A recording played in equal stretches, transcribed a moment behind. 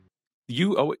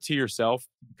you owe it to yourself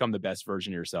to become the best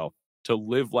version of yourself. To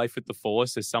live life at the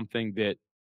fullest is something that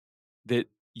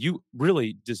you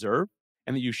really deserve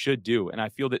and that you should do. And I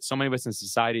feel that so many of us in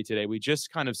society today, we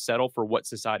just kind of settle for what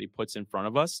society puts in front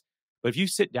of us. But if you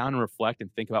sit down and reflect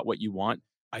and think about what you want,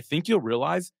 I think you'll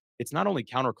realize it's not only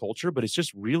counterculture, but it's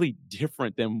just really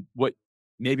different than what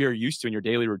maybe you're used to in your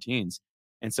daily routines.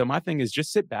 And so my thing is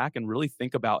just sit back and really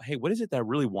think about, hey, what is it that I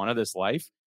really want of this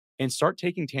life? And start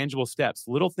taking tangible steps,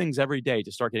 little things every day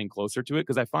to start getting closer to it.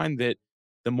 Because I find that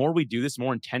the more we do this, the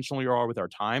more intentional we are with our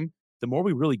time, the more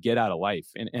we really get out of life.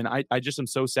 And I just am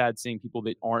so sad seeing people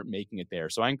that aren't making it there.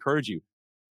 So I encourage you,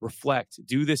 reflect,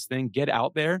 do this thing, get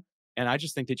out there. And I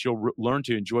just think that you'll learn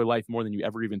to enjoy life more than you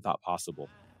ever even thought possible.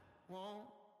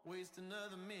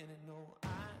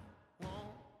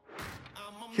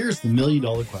 Here's the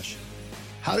million-dollar question.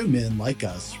 How do men like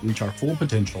us reach our full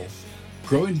potential,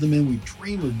 grow into the men we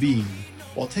dream of being,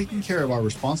 while taking care of our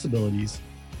responsibilities,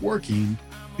 working,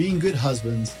 being good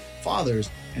husbands, fathers,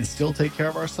 and still take care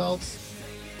of ourselves?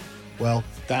 Well,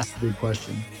 that's the big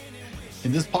question.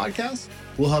 In this podcast,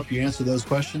 we'll help you answer those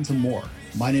questions and more.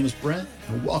 My name is Brent,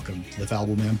 and welcome to the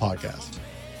Fallible Man Podcast.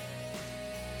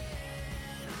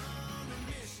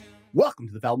 Welcome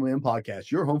to the Fallible Man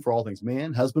Podcast, your home for all things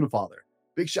man, husband, and father.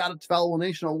 Big shout out to Fallible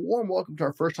Nation. A warm welcome to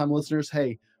our first-time listeners.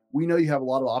 Hey, we know you have a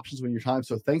lot of options with your time,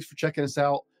 so thanks for checking us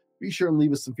out. Be sure and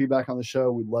leave us some feedback on the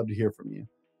show. We'd love to hear from you.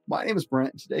 My name is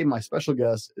Brent. Today, my special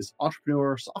guest is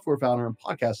entrepreneur, software founder, and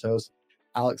podcast host,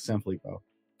 Alex Sanfilippo.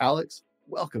 Alex,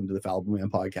 welcome to the Fallible Man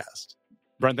Podcast.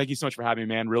 Brent, thank you so much for having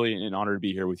me, man. Really an honor to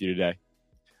be here with you today.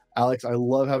 Alex, I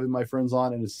love having my friends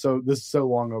on, and this is so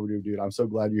long overdue, dude. I'm so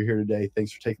glad you're here today.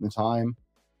 Thanks for taking the time.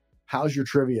 How's your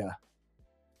trivia?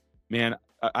 Man,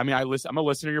 I mean, I'm a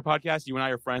listener to your podcast. You and I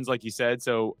are friends, like you said.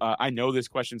 So I know this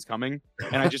question's coming,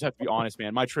 and I just have to be honest,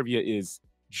 man. My trivia is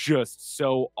just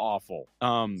so awful.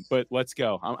 But let's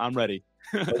go. I'm ready.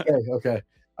 Okay.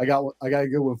 I got a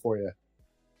good one for you.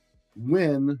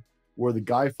 When were the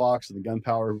Guy Fawkes and the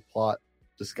gunpowder plot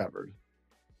discovered?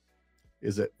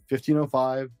 Is it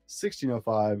 1505, 1605,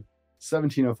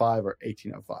 1705, or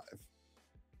 1805?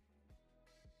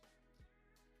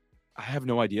 I have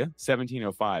no idea.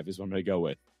 1705 is what I'm going to go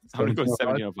with. I'm going to go with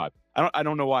 1705. I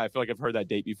don't know why. I feel like I've heard that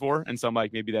date before, and so I'm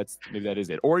like, maybe that is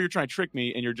it. Or you're trying to trick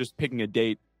me, and you're just picking a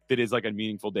date that is like a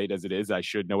meaningful date as it is. I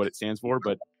should know what it stands for,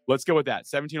 but let's go with that.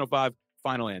 1705.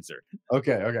 Final answer.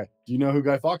 Okay. Do you know who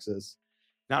Guy Fawkes is?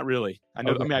 Not really. I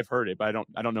know. Okay. I mean, I've heard it, but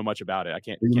I don't know much about it. I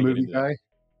can't. Are you a movie guy?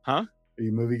 Huh? Are you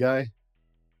a movie guy?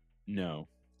 No.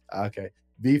 Okay.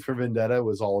 V for Vendetta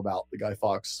was all about the Guy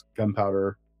Fawkes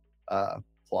gunpowder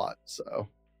plot. So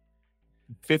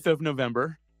 5th of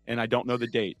November, and I don't know the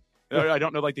date. I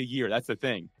don't know like the year. That's the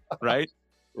thing, right?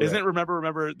 Right. Isn't it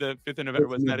remember the 5th of November?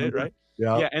 Wasn't that it, right?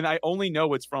 Yeah. Yeah, and I only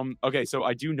know it's from, okay, so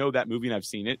I do know that movie and I've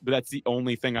seen it, but that's the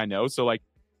only thing I know. So like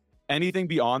anything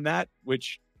beyond that,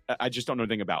 which I just don't know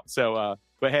anything about. So,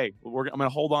 but hey, I'm going to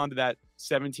hold on to that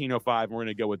 1705 and we're going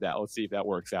to go with that. Let's see if that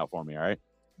works out for me. All right.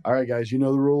 All right, guys, you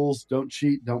know the rules. Don't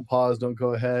cheat. Don't pause. Don't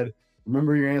go ahead.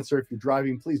 Remember your answer. If you're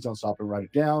driving, please don't stop and write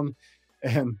it down.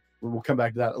 And we'll come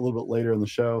back to that a little bit later in the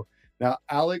show. Now,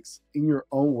 Alex, in your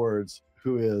own words,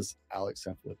 who is Alex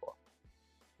Sanfilippo?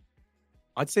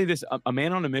 I'd say this, a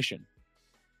man on a mission.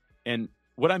 And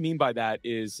what I mean by that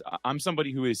is I'm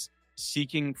somebody who is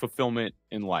seeking fulfillment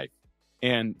in life.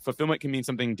 And fulfillment can mean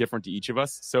something different to each of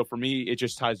us. So for me, it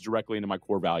just ties directly into my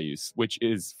core values, which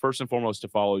is first and foremost to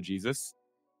follow Jesus.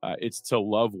 It's to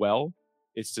love well,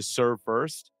 it's to serve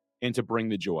first, and to bring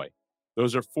the joy.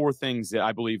 Those are 4 things that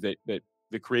I believe that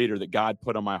the Creator, that God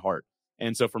put on my heart.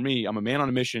 And so for me, I'm a man on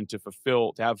a mission to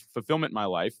have fulfillment in my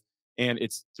life. And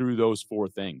it's through those 4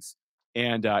 things.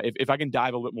 And if I can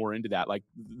dive a little bit more into that, like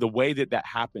the way that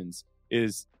happens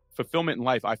is fulfillment in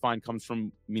life, I find comes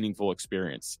from meaningful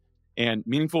experience. And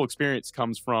meaningful experience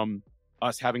comes from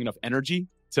us having enough energy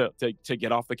to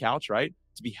get off the couch, right?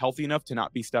 To be healthy enough to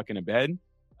not be stuck in a bed,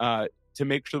 to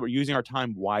make sure that we're using our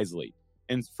time wisely.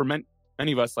 And for many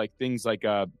of us, like things like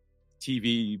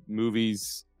TV,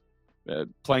 movies,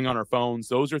 playing on our phones,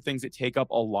 those are things that take up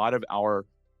a lot of our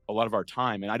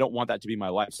time. And I don't want that to be my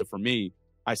life. So for me,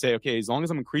 I say, okay, as long as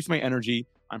I'm increasing my energy,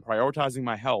 I'm prioritizing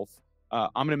my health, I'm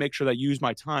going to make sure that I use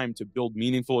my time to build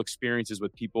meaningful experiences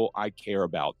with people I care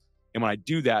about. And when I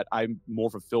do that, I'm more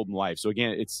fulfilled in life. So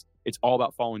again, it's all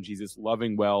about following Jesus,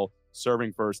 loving well,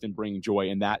 serving first, and bringing joy.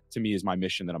 And that to me is my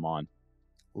mission that I'm on.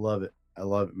 Love it. I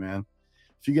love it, man.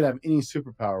 If you could have any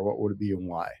superpower, what would it be and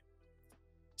why?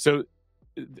 So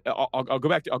I'll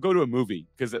go to a movie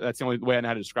because that's the only way I know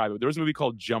how to describe it. There was a movie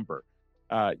called Jumper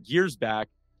years back.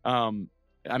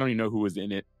 I don't even know who was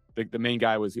in it. the main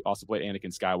guy he also played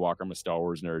Anakin Skywalker. I'm a Star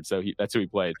Wars nerd, so that's who he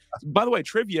played. By the way,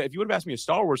 trivia, if you would have asked me a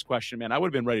Star Wars question, man, I would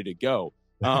have been ready to go.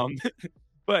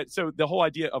 But so the whole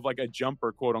idea of like a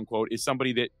jumper, quote unquote, is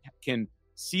somebody that can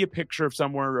see a picture of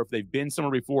somewhere, or if they've been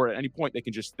somewhere before, at any point they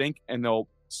can just think and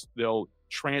they'll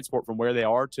transport from where they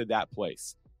are to that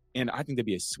place. And I think that'd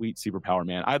be a sweet superpower,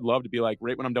 man. I'd love to be like,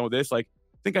 right when I'm done with this, like,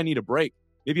 I think I need a break,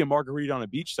 maybe a margarita on a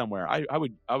beach somewhere. I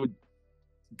would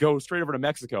go straight over to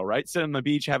Mexico, right? Sit on the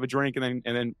beach, have a drink, and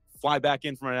then fly back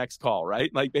in from our next call, right?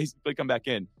 Like basically come back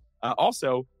in.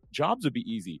 Also, jobs would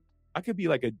be easy. I could be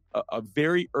like a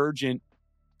very urgent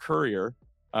courier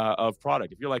of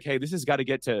product. If you're like, hey, this has got to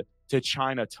get to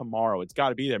China tomorrow, it's got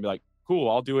to be there. And be like, cool,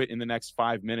 I'll do it in the next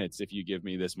 5 minutes if you give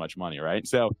me this much money, right?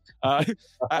 So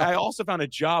I also found a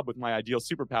job with my ideal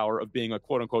superpower of being a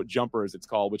quote unquote jumper, as it's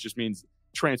called, which just means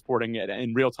transporting it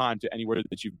in real time to anywhere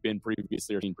that you've been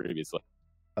previously or seen previously.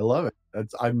 I love it.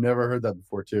 I've never heard that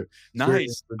before too.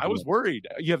 Nice. I was worried.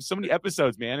 You have so many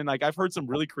episodes, man. And like, I've heard some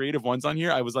really creative ones on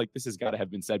here. I was like, this has got to have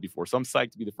been said before. So I'm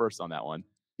psyched to be the first on that one.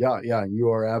 Yeah. You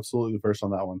are absolutely the first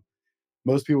on that one.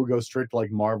 Most people go straight to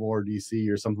like Marvel or DC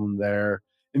or something there.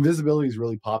 Invisibility is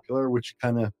really popular, which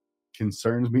kind of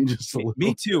concerns me just a little.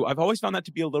 Me too. I've always found that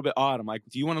to be a little bit odd. I'm like,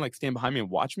 do you want to like stand behind me and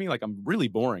watch me? Like, I'm really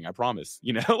boring. I promise,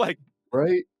 like.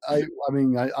 Right. I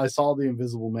mean, I saw the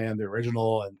Invisible Man, the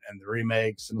original and the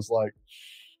remakes, and it's like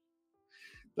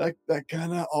that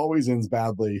kind of always ends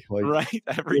badly. Like, right.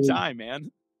 Every time, man.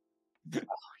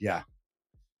 Yeah.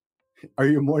 Are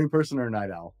you a morning person or a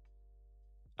night owl?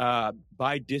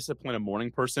 By discipline, a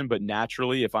morning person, but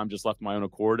naturally, if I'm just left to my own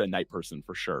accord, a night person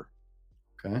for sure.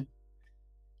 Okay.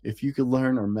 If you could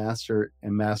learn or master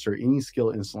any skill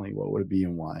instantly, what would it be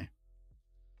and why?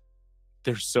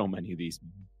 There's so many of these.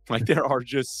 Like, there are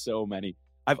just so many.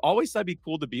 I've always thought it'd be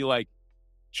cool to be like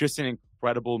just an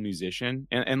incredible musician.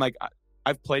 And like,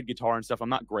 I've played guitar and stuff. I'm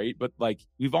not great, but like,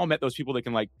 we've all met those people that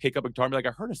can like pick up a guitar and be like,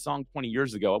 I heard a song 20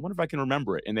 years ago. I wonder if I can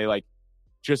remember it. And they like,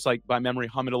 just like by memory,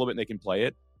 hum it a little bit and they can play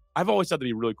it. I've always thought that'd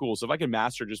be really cool. So if I could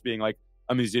master just being like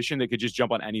a musician that could just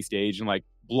jump on any stage and like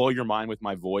blow your mind with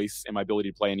my voice and my ability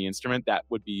to play any instrument, that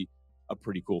would be a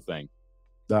pretty cool thing.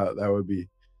 That would be,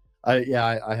 I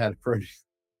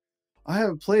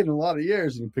haven't played in a lot of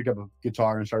years, and you pick up a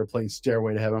guitar and started playing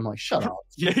Stairway to Heaven. I'm like, shut up.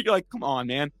 Yeah, you're like, come on,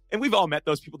 man. And we've all met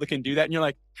those people that can do that. And you're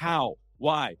like, how?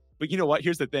 Why? But you know what?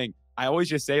 Here's the thing. I always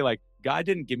just say, like, God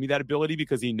didn't give me that ability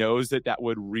because he knows that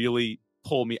would really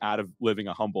pull me out of living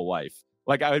a humble life.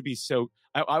 Like, I would be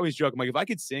I always joke, I'm like, if I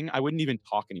could sing, I wouldn't even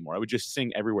talk anymore. I would just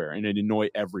sing everywhere and it'd annoy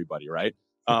everybody, right?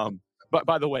 But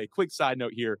by the way, quick side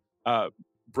note here.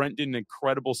 Brent did an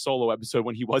incredible solo episode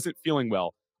when he wasn't feeling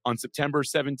well on September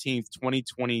 17th,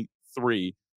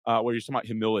 2023, where you're talking about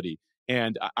humility.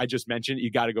 And I just mentioned, you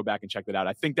got to go back and check that out.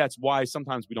 I think that's why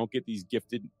sometimes we don't get these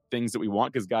gifted things that we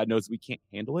want, because God knows we can't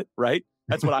handle it, right?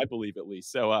 That's what I believe, at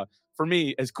least. So for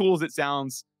me, as cool as it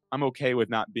sounds, I'm okay with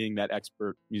not being that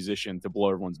expert musician to blow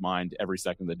everyone's mind every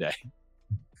second of the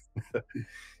day.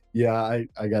 Yeah,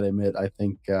 I got to admit, I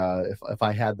think if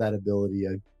I had that ability,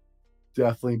 I'd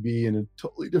definitely be in a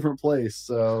totally different place.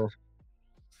 So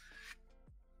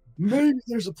maybe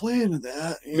there's a plan to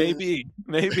that. Yeah.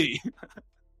 Maybe.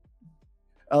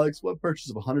 Alex, what purchase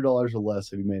of $100 or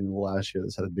less have you made in the last year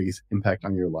that's had the biggest impact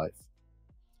on your life?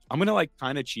 I'm going to like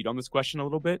kind of cheat on this question a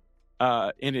little bit.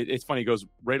 And it's funny, it goes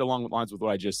right along the lines with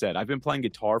what I just said. I've been playing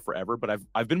guitar forever, but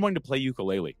I've been wanting to play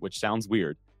ukulele, which sounds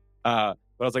weird. But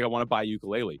I was like, I want to buy a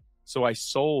ukulele. So I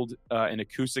sold an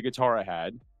acoustic guitar I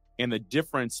had, and the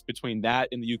difference between that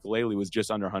and the ukulele was just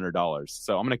under $100.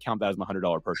 So I'm going to count that as my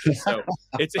 $100 purchase. So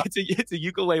it's a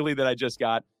ukulele that I just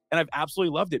got, and I've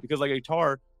absolutely loved it because like a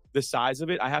guitar, the size of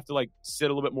it, I have to like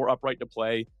sit a little bit more upright to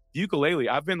play. The ukulele,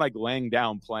 I've been like laying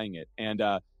down playing it. And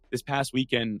this past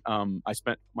weekend, my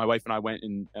wife and I went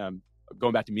and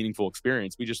going back to meaningful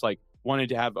experience. We just like wanted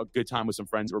to have a good time with some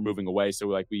friends who were moving away. So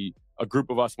like a group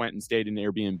of us went and stayed in an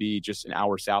Airbnb just an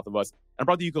hour south of us. And I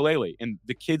brought the ukulele, and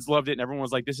the kids loved it. And everyone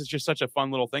was like, this is just such a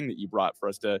fun little thing that you brought for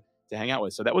us to hang out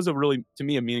with. So that was a really, to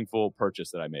me, a meaningful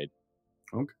purchase that I made.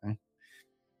 Okay.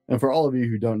 And for all of you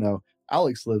who don't know,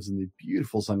 Alex lives in the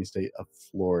beautiful sunny state of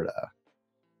Florida.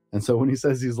 And so when he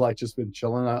says he's like just been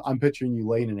chilling, I'm picturing you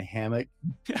laying in a hammock.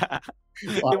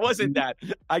 It wasn't that.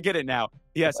 I get it now.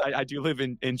 Yes, I do live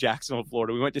in Jacksonville,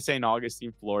 Florida. We went to St.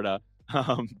 Augustine, Florida.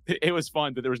 It was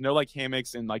fun, but there was no like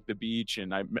hammocks and like the beach.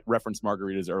 And I referenced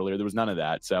margaritas earlier. There was none of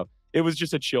that. So it was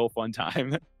just a chill, fun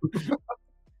time.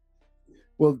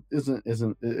 Well,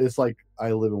 it's like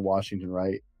I live in Washington,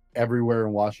 right? Everywhere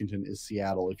in Washington is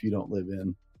Seattle if you don't live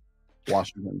in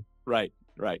Washington. Right.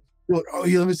 You're like, oh,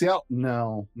 you live in Seattle?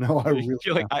 No, I really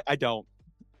You're like, I don't.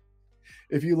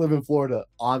 if you live in Florida,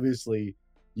 obviously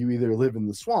you either live in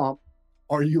the swamp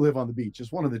or you live on the beach.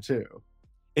 It's one of the two.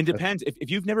 It depends.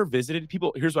 If you've never visited,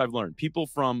 people, here's what I've learned. People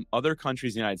from other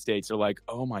countries in the United States are like,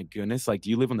 oh my goodness, like, do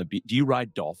you live on the beach? Do you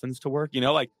ride dolphins to work?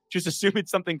 Like, just assume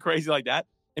it's something crazy like that.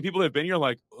 And people that have been here are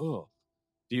like, oh,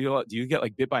 do you get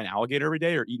like bit by an alligator every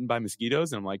day or eaten by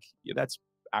mosquitoes? And I'm like, yeah, that's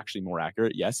actually more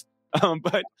accurate. Yes.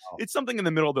 But it's something in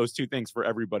the middle of those two things for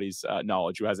everybody's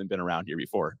knowledge who hasn't been around here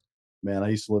before. Man, I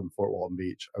used to live in Fort Walton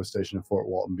Beach. I was stationed in Fort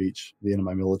Walton Beach at the end of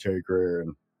my military career,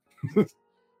 and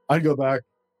I'd go back.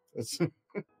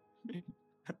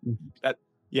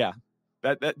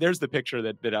 That there's the picture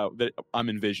that I'm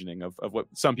envisioning of what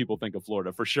some people think of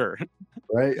Florida for sure.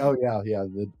 Right? Oh yeah.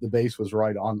 The base was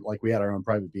right on. Like, we had our own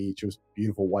private beach. It was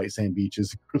beautiful white sand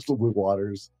beaches, crystal blue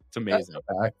waters. It's amazing.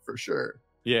 Back for sure.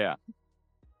 Yeah.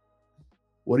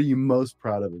 What are you most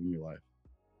proud of in your life?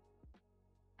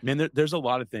 Man, there's a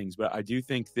lot of things, but I do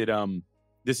think that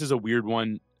this is a weird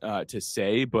one to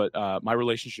say, but my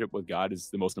relationship with God is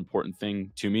the most important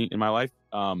thing to me in my life.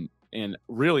 And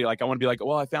really, like, I want to be like,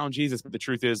 well, I found Jesus, but the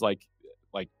truth is, like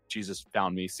Jesus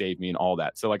found me, saved me, and all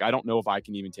that. So, like, I don't know if I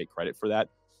can even take credit for that.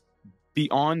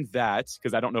 Beyond that,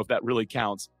 because I don't know if that really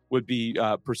counts, would be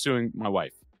pursuing my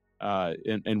wife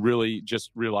and really just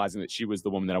realizing that she was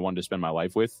the woman that I wanted to spend my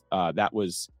life with.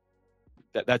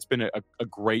 That's been a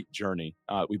great journey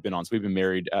we've been on. So we've been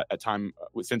married a time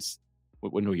since,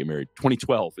 when did we get married?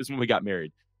 2012 is when we got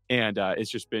married. And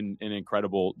it's just been an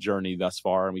incredible journey thus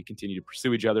far. And we continue to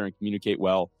pursue each other and communicate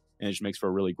well. And it just makes for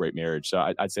a really great marriage.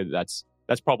 So I'd say that's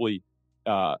probably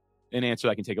an answer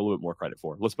that I can take a little bit more credit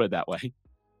for. Let's put it that way.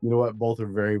 You know what? Both are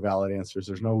very valid answers.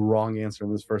 There's no wrong answer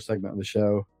in this first segment of the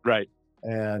show. Right.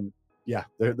 And yeah,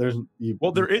 there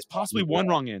is possibly one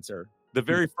wrong answer. The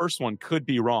very first one could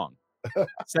be wrong.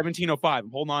 1705.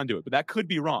 I'm holding on to it, but that could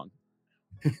be wrong.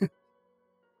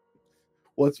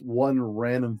 What's one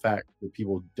random fact that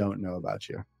people don't know about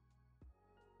you?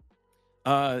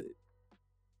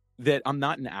 That I'm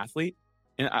not an athlete.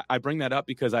 And I bring that up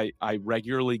because I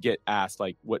regularly get asked,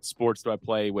 like, what sports do I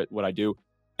play? What I do?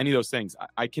 Any of those things.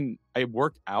 I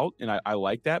work out and I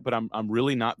like that, but I'm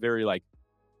really not very, like,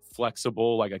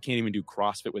 flexible. Like, I can't even do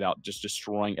CrossFit without just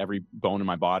destroying every bone in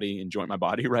my body and joint in my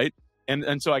body, right?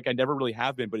 And so, like, I never really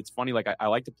have been, but it's funny. Like, I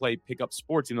like to pick up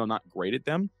sports, even though I'm not great at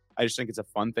them. I just think it's a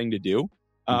fun thing to do.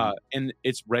 And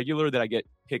it's regular that I get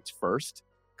picked first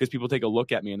because people take a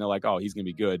look at me and they're like, oh, he's going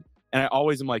to be good. And I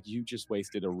always am like, you just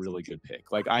wasted a really good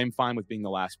pick. Like, I'm fine with being the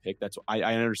last pick. I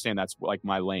understand that's, like,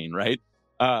 my lane, right?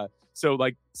 So,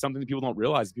 like, something that people don't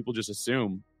realize is people just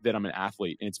assume that I'm an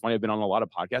athlete. And it's funny, I've been on a lot of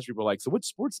podcasts. People are like, so what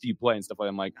sports do you play and stuff like that?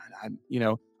 I'm like,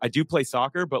 I do play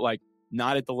soccer, but, like,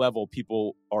 not at the level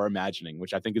people are imagining,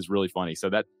 which I think is really funny. So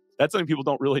that's something people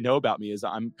don't really know about me is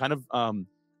I'm kind of, I'm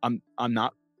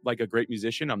not like a great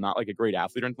musician. I'm not like a great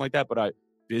athlete or anything like that, but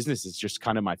business is just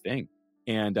kind of my thing.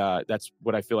 And that's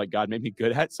what I feel like God made me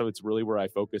good at. So it's really where I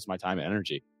focus my time and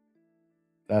energy.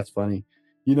 That's funny.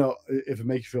 If it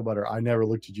makes you feel better, I never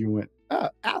looked at you and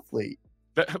went, athlete.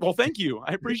 Well, thank you.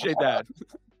 I appreciate that.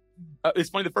 It's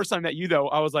funny. The first time I met you, though,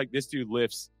 I was like, this dude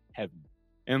lifts heavy.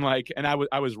 And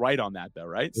I was right on that, though,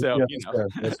 right? So, yeah,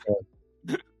 that's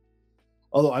fair.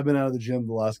 Although I've been out of the gym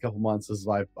the last couple months as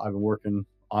I've been working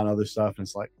on other stuff, and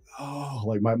it's like, oh,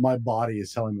 like my body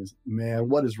is telling me, man,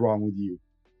 what is wrong with you?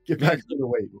 Get back to the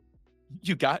weight.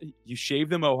 You shave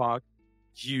the mohawk,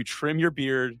 you trim your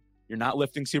beard, you're not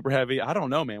lifting super heavy. I don't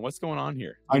know, man. What's going on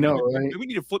here? I know, right? Maybe we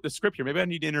need to flip the script here. Maybe I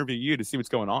need to interview you to see what's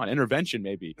going on. Intervention,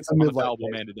 maybe. It's a midlife fallible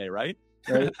man today, right?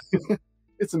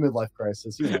 It's a midlife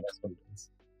crisis. That's what it is.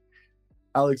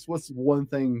 Alex, what's one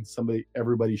thing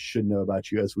everybody should know about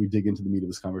you as we dig into the meat of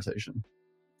this conversation?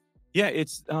 Yeah,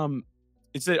 it's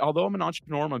that although I'm an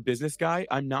entrepreneur, I'm a business guy.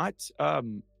 I'm not. I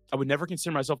would never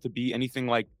consider myself to be anything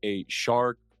like a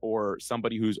shark or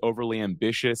somebody who's overly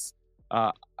ambitious.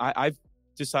 I've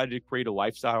decided to create a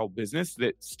lifestyle business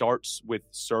that starts with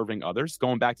serving others.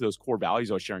 Going back to those core values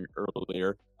I was sharing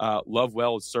earlier, love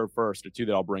well, serve first, are two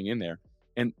that I'll bring in there.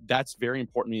 And that's very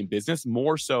important to me in business,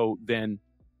 more so than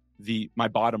my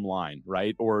bottom line,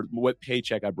 right? Or what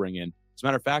paycheck I bring in. As a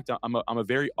matter of fact, I'm a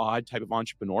very odd type of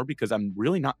entrepreneur because I'm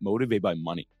really not motivated by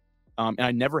money. And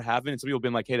I never have been. And some people have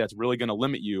been like, hey, that's really going to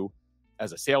limit you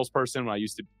as a salesperson. When I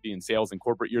used to be in sales and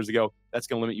corporate years ago, that's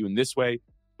going to limit you in this way.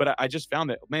 But I just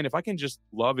found that, man, if I can just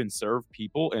love and serve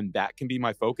people and that can be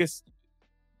my focus,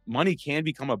 money can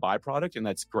become a byproduct and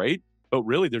that's great. But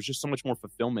really, there's just so much more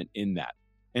fulfillment in that.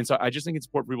 And so I just think it's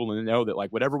important for people to know that,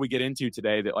 like, whatever we get into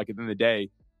today, that, like, at the end of the day,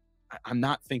 I'm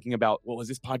not thinking about, well, is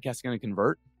this podcast going to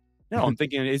convert? No, I'm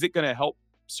thinking, is it going to help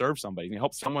serve somebody? Is it going to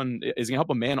help someone? Is it going to help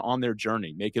a man on their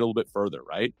journey, make it a little bit further,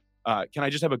 right? can I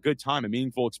just have a good time, a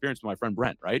meaningful experience with my friend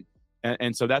Brent, right?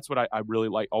 And so that's what I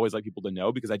really always like people to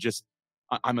know, because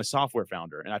I'm a software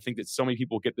founder, and I think that so many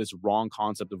people get this wrong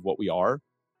concept of what we are,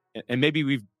 and maybe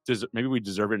we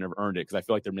deserve it and have earned it, because I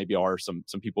feel like there maybe are some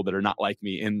people that are not like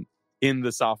me in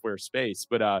the software space,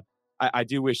 but I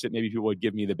do wish that maybe people would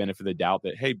give me the benefit of the doubt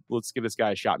that, hey, let's give this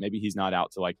guy a shot. Maybe he's not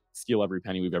out to like steal every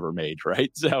penny we've ever made,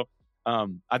 right? So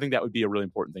I think that would be a really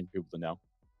important thing for people to know.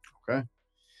 Okay.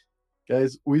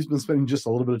 Guys, we've been spending just a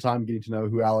little bit of time getting to know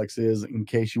who Alex is, in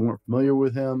case you weren't familiar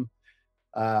with him.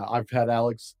 I've had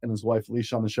Alex and his wife,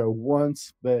 Alicia, on the show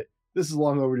once, but this is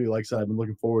long overdue. Like I said, I've been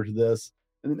looking forward to this.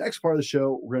 In the next part of the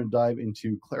show, we're going to dive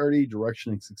into clarity,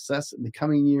 direction, and success in the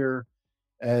coming year,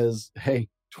 as, hey,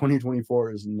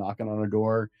 2024 is knocking on our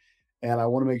door, and I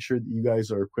want to make sure that you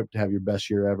guys are equipped to have your best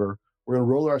year ever. We're going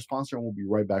to roll our sponsor, and we'll be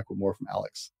right back with more from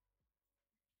Alex.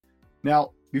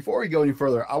 Now, before we go any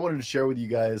further, I wanted to share with you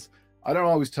guys, I don't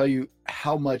always tell you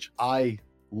how much I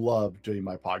love doing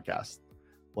my podcast.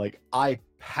 Like, I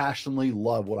passionately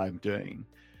love what I'm doing.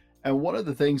 And one of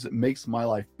the things that makes my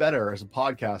life better as a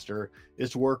podcaster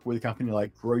is to work with a company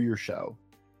like Grow Your Show.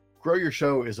 Grow Your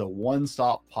Show is a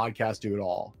one-stop podcast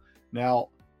do-it-all. Now,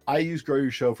 I use Grow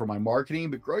Your Show for my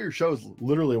marketing, but Grow Your Show is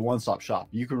literally a one-stop shop.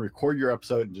 You can record your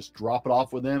episode and just drop it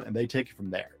off with them, and they take it from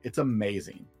there. It's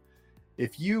amazing.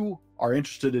 If you are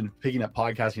interested in picking up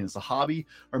podcasting as a hobby,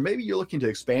 or maybe you're looking to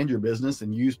expand your business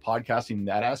and use podcasting in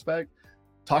that aspect,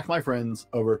 talk to my friends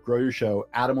over at Grow Your Show.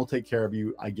 Adam will take care of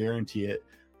you. I guarantee it.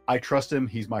 I trust him.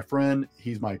 He's my friend.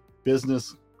 He's my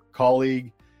business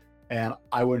colleague, and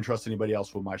I wouldn't trust anybody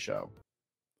else with my show.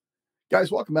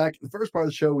 Guys, welcome back. In the first part of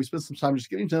the show, we spent some time just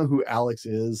getting to know who Alex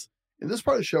is. In this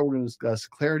part of the show, we're going to discuss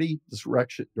clarity,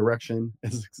 direction,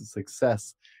 and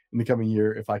success in the coming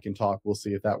year. If I can talk, we'll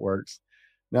see if that works.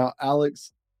 Now,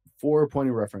 Alex, for a point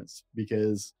of reference,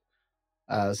 because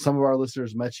some of our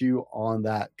listeners met you on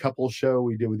that couple show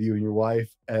we did with you and your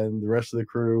wife and the rest of the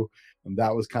crew, and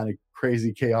that was kind of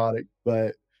crazy chaotic,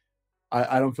 but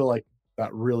I don't feel like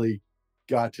that really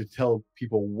got to tell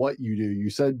people what you do. You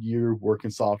said you work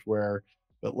in software,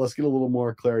 but let's get a little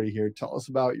more clarity here. Tell us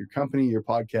about your company, your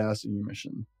podcast, and your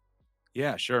mission.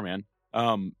 Yeah, sure, man.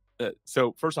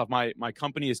 So first off, my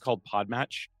company is called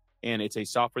Podmatch, and it's a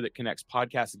software that connects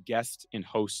podcast guests and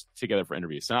hosts together for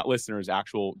interviews. So not listeners,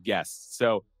 actual guests.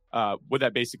 So what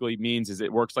that basically means is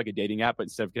it works like a dating app, but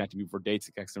instead of connecting people for dates,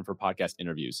 it connects them for podcast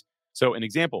interviews. So an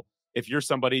example, if you're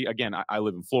somebody, again, I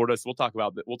live in Florida, so we'll talk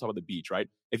about the beach, right?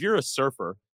 If you're a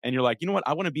surfer and you're like, you know what,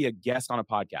 I want to be a guest on a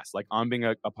podcast, like I'm being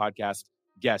a podcast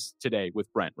guest today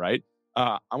with Brent, right?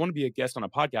 I want to be a guest on a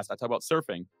podcast. I talk about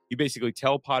surfing. You basically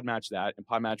tell Podmatch that, and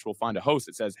Podmatch will find a host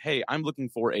that says, hey, I'm looking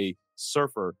for a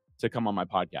surfer to come on my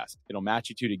podcast. It'll match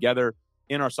you two together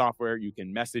in our software. You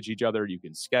can message each other. You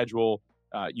can schedule.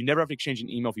 You never have to exchange an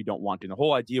email if you don't want to. And the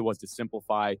whole idea was to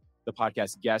simplify the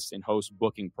podcast guest and host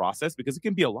booking process, because it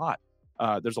can be a lot.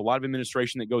 There's a lot of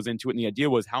administration that goes into it. And the idea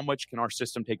was, how much can our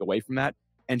system take away from that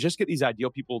and just get these ideal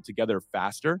people together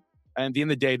faster? And at the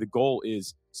end of the day, the goal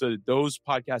is so that those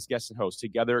podcast guests and hosts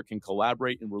together can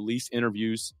collaborate and release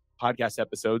interviews, podcast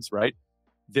episodes, right,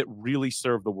 that really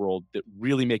serve the world, that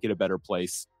really make it a better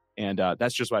place. And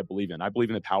that's just what I believe in. I believe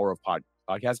in the power of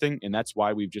podcasting, and that's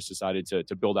why we've just decided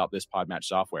to build out this Podmatch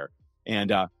software.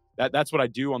 And that's what I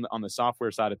do on the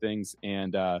software side of things,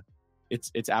 and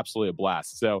it's absolutely a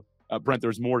blast. So, Brent,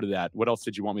 there's more to that. What else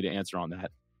did you want me to answer on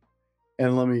that?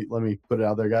 And let me put it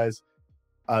out there, guys.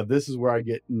 This is where I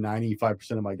get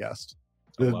 95% of my guests.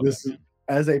 This is,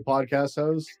 as a podcast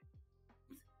host,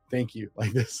 thank you.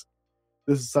 Like this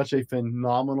is such a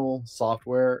phenomenal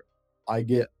software. I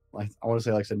get, like, I want to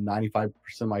say, like I said, 95%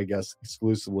 of my guests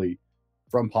exclusively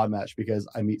from Podmatch, because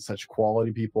I meet such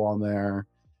quality people on there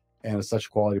and it's such a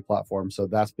quality platform. So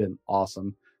that's been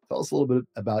awesome. Tell us a little bit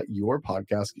about your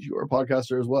podcast, because you're a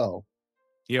podcaster as well.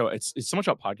 You know, it's so much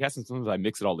about podcasting. Sometimes I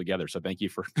mix it all together. So thank you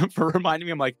for reminding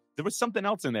me. I'm like, there was something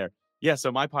else in there. Yeah.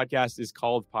 So my podcast is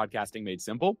called Podcasting Made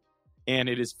Simple, and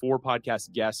it is for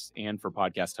podcast guests and for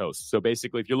podcast hosts. So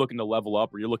basically, if you're looking to level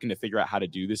up or you're looking to figure out how to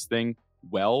do this thing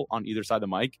well on either side of the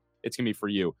mic, it's going to be for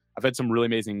you. I've had some really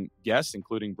amazing guests,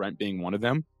 including Brent being one of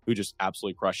them, who just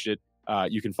absolutely crushed it.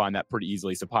 You can find that pretty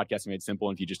easily. So Podcasting Made Simple.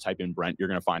 And if you just type in Brent, you're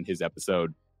going to find his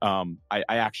episode. I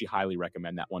actually highly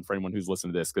recommend that one for anyone who's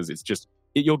listening to this, because it's just,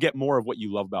 you'll get more of what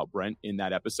you love about Brent in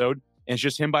that episode. And it's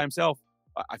just him by himself.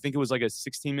 I think it was like a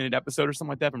 16-minute episode or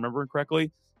something like that, if I'm remembering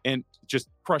correctly, and just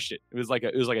crushed it. It was like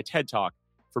a TED talk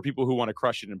for people who want to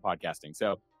crush it in podcasting.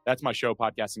 So that's my show,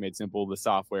 Podcasting Made Simple. The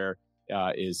software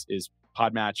is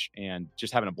Podmatch, and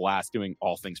just having a blast doing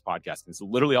all things podcasting. It's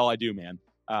literally all I do, man.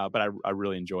 But I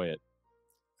really enjoy it.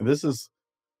 And this is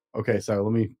Okay, so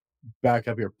let me back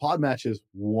up here. Podmatch is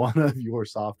one of your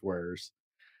softwares.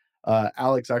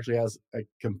 Alex actually has a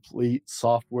complete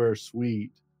software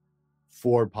suite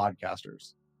for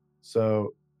podcasters.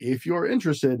 So if you're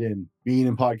interested in being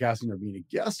in podcasting or being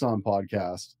a guest on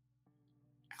podcast,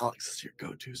 Alex is your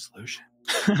go-to solution.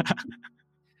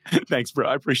 Thanks, bro.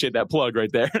 I appreciate that plug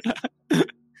right there.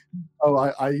 Oh,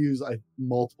 I use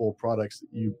multiple products that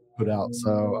you put out.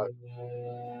 So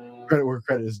credit where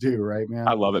credit is due, right, man?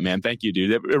 I love it, man. Thank you,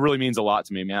 dude. It really means a lot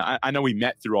to me, man. I know we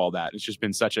met through all that. It's just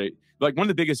been such a, like, one of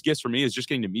the biggest gifts for me is just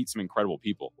getting to meet some incredible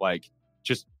people. Like,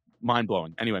 just mind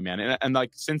blowing. Anyway, man. And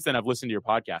like, since then, I've listened to your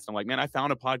podcast. I'm like, man, I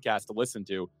found a podcast to listen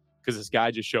to because this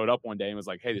guy just showed up one day and was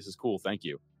like, hey, this is cool. Thank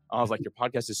you. I was like, your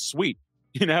podcast is sweet.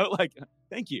 Like,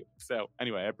 thank you. So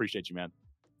anyway, I appreciate you, man.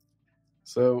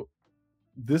 So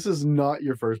this is not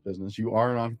your first business. You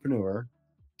are an entrepreneur.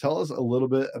 Tell us a little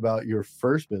bit about your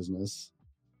first business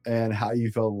and how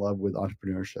you fell in love with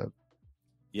entrepreneurship.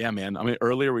 Yeah, man. I mean,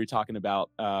 earlier we were talking about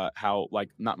how, like,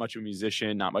 not much of a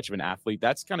musician, not much of an athlete.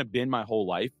 That's kind of been my whole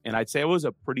life. And I'd say I was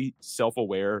a pretty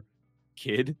self-aware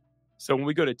kid. So when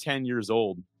we go to 10 years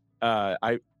old,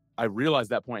 I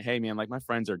realized at that point, hey, man, like, my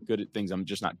friends are good at things I'm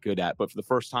just not good at. But for the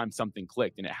first time, something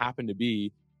clicked. And it happened to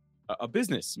be a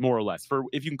business, more or less, for,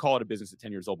 if you can call it a business at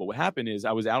 10 years old. But what happened is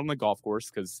I was out on the golf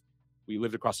course because we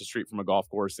lived across the street from a golf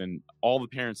course, and all the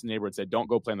parents in the neighborhood said, don't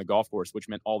go play on the golf course, which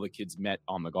meant all the kids met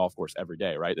on the golf course every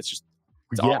day, right? It's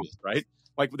obvious, right?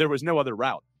 Like, there was no other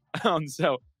route.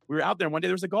 So we were out there, and one day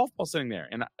there was a golf ball sitting there,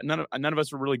 and none of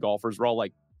us were really golfers. We're all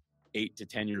like 8 to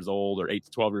 10 years old or 8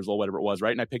 to 12 years old, whatever it was,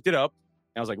 right? And I picked it up,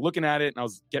 and I was like looking at it, and I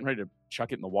was getting ready to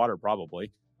chuck it in the water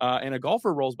probably. And a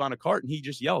golfer rolls by on a cart, and he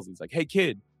just yells. He's like, hey,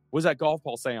 kid, what does that golf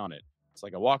ball say on it? It's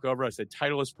like, I walk over, I said,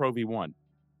 Titleist Pro V1.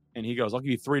 And he goes, I'll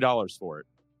give you $3 for it.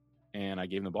 And I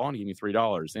gave him the ball, and he gave me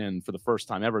 $3. And for the first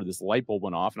time ever, this light bulb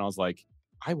went off, and I was like,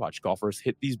 I watch golfers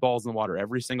hit these balls in the water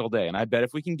every single day. And I bet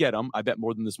if we can get them, I bet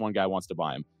more than this one guy wants to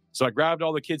buy them. So I grabbed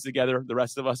all the kids together, the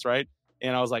rest of us, right?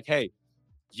 And I was like, hey,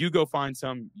 you go find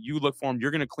some, you look for them,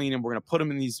 you're going to clean them, we're going to put them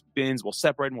in these bins, we'll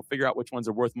separate them, we'll figure out which ones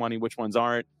are worth money, which ones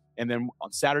aren't. And then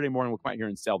on Saturday morning, we'll come out here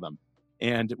and sell them.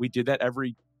 And we did that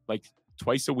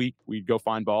twice a week. We'd go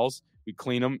find balls, we'd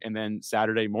clean them, and then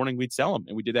Saturday morning we'd sell them.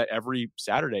 And we did that every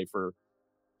Saturday for,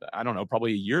 I don't know,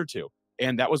 probably a year or two.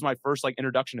 And that was my first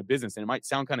introduction to business. And it might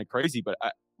sound kind of crazy, but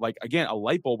again, a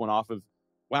light bulb went off of,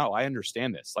 wow, I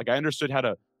understand this. I understood how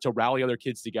to rally other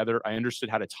kids together. I understood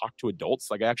how to talk to adults.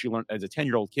 I actually learned as a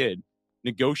 10-year-old kid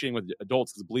negotiating with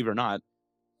adults, because believe it or not,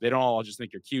 they don't all just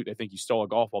think you're cute. They think you stole a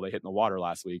golf ball they hit in the water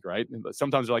last week, right? And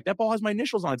sometimes they're like, that ball has my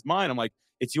initials on it. It's mine. I'm like,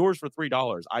 it's yours for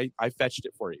 $3. I fetched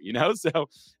it for you, So,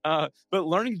 but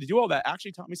learning to do all that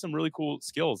actually taught me some really cool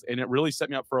skills. And it really set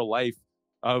me up for a life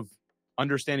of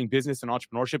understanding business and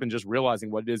entrepreneurship and just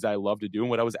realizing what it is I love to do and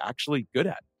what I was actually good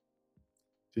at.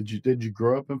 Did you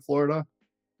grow up in Florida?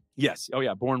 Yes. Oh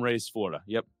yeah. Born, raised Florida.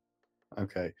 Yep.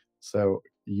 Okay. So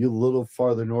you a little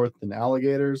farther north than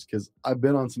alligators? Because I've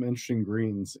been on some interesting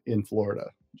greens in Florida.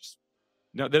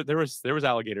 No, there was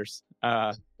alligators.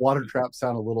 Water traps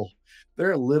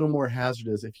they're a little more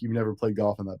hazardous if you've never played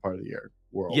golf in that part of the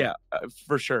world. Yeah,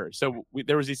 for sure. So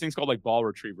there was these things called ball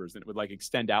retrievers, and it would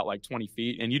extend out 20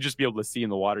 feet, and you'd just be able to see in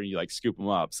the water, and you scoop them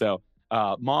up. So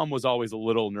mom was always a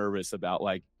little nervous about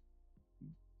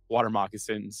water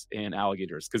moccasins and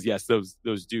alligators, because yes,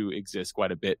 those do exist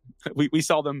quite a bit. We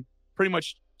saw them pretty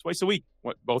much twice a week.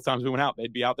 Both times we went out,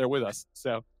 they'd be out there with us.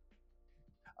 So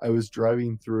I was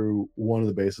driving through one of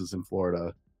the bases in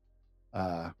Florida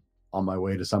on my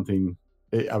way to something.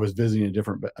 I was visiting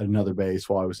another base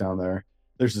while I was down there.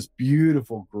 There's this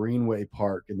beautiful greenway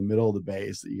park in the middle of the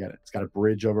base that it's got a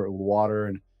bridge over it with water,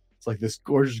 and it's this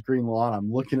gorgeous green lawn.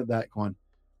 I'm looking at that going,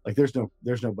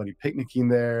 there's nobody picnicking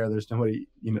there. There's nobody,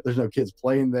 there's no kids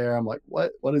playing there. I'm like,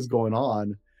 what is going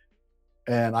on?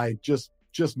 And I just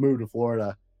moved to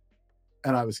Florida,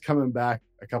 and I was coming back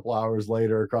a couple hours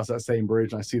later across that same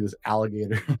bridge, and I see this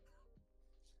alligator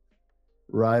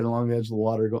right along the edge of the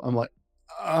water. I'm like,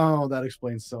 oh, that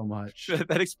explains so much.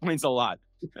 That explains a lot.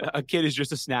 A kid is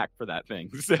just a snack for that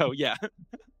thing. So yeah.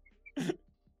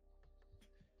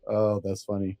 Oh, that's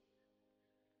funny.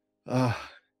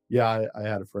 Yeah, I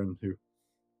had a friend who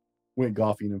went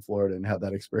golfing in Florida and had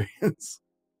that experience.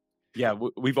 Yeah,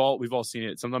 we've all seen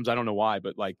it. Sometimes I don't know why,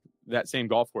 but that same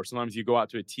golf course, sometimes you go out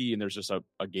to a tee and there's just a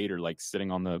gator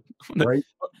sitting on the right.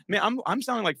 Man, I'm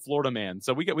sounding like Florida man,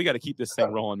 so we got to keep this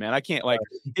thing rolling, man. I can't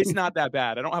it's not that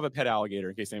bad. I don't have a pet alligator,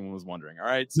 in case anyone was wondering. All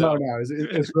right, so no,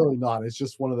 it's really not. It's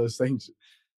just one of those things.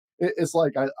 It's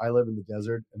I live in the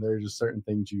desert, and there are just certain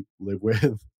things you live with.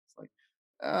 It's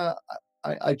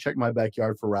I check my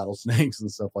backyard for rattlesnakes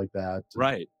and stuff like that.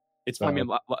 Right. It's funny, So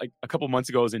man. Like a couple months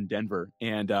ago, I was in Denver,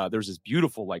 and there's this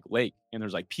beautiful like lake, and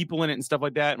there's like people in it and stuff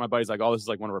like that. And my buddy's like, "Oh, this is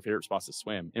like one of our favorite spots to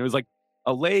swim." And it was like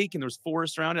a lake, and there's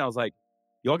forest around it. I was like,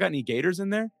 "Y'all got any gators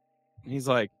in there?" And he's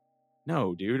like,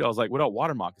 "No, dude." I was like, "What about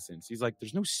water moccasins?" He's like,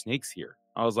 "There's no snakes here."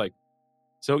 I was like,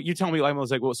 "So you tell me?" I was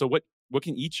like, "Well, so what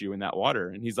can eat you in that water?"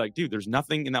 And he's like, "Dude, there's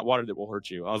nothing in that water that will hurt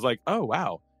you." I was like, "Oh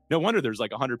wow, no wonder there's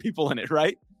like 100 people in it,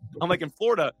 right?" I'm like, in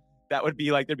Florida, that would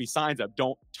be like there'd be signs up,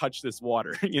 "Don't touch this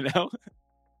water," you know?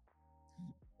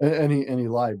 and he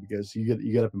lied because you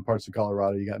get up in parts of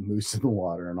Colorado, you got moose in the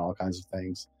water and all kinds of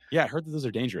things. Yeah, I heard that those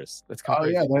are dangerous. That's kind of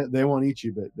Oh crazy. yeah, they won't eat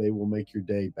you, but they will make your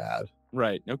day bad.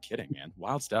 Right. No kidding, man.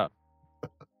 Wild stuff.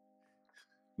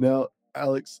 Now,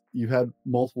 Alex, you've had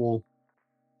multiple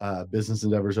business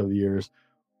endeavors over the years.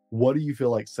 What do you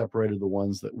feel like separated the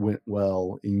ones that went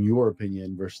well, in your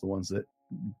opinion, versus the ones that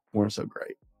weren't so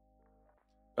great?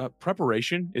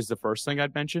 Preparation is the first thing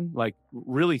I'd mention, like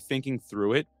really thinking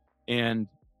through it and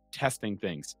testing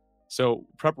things. So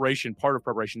preparation, part of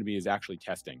preparation to me is actually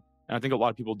testing. And I think a lot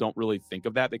of people don't really think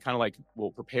of that. They kind of like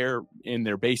will prepare in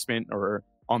their basement or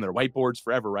on their whiteboards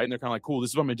forever, right? And they're kind of like, cool,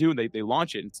 this is what I'm gonna do. And they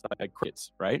launch it and it's like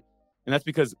crickets, right? And that's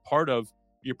because part of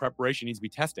your preparation needs to be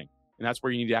testing. And that's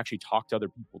where you need to actually talk to other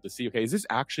people to see, okay, is this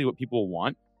actually what people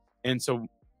want? And so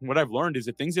what I've learned is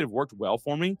that things that have worked well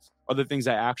for me are the things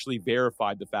I actually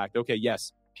verified the fact, okay,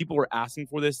 yes, people are asking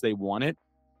for this, they want it.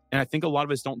 And I think a lot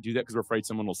of us don't do that because we're afraid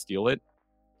someone will steal it.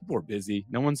 People are busy.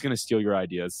 No one's going to steal your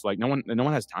ideas. Like no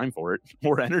one has time for it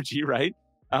or energy, right?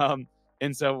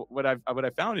 And so what I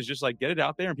found is just like get it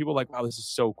out there, and people are like, wow, this is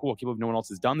so cool. I can't believe no one else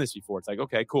has done this before. It's like,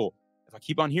 okay, cool. If I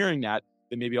keep on hearing that,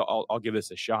 then maybe I'll give this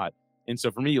a shot. And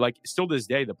so for me, like still to this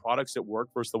day, the products that work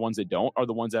versus the ones that don't are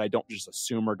the ones that I don't just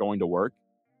assume are going to work.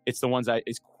 It's the ones I,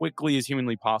 as quickly as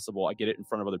humanly possible, I get it in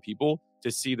front of other people to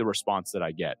see the response that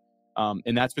I get.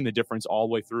 And that's been the difference all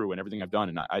the way through and everything I've done.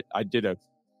 And I did a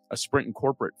sprint in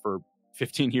corporate for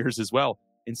 15 years as well.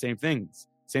 And same thing.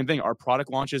 Our product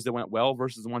launches that went well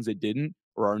versus the ones that didn't,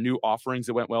 or our new offerings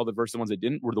that went well versus the ones that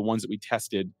didn't, were the ones that we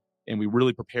tested and we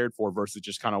really prepared for versus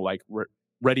just kind of like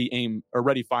ready, aim, or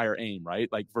ready, fire, aim, right?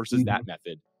 Like versus that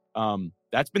method.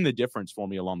 That's been the difference for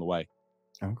me along the way.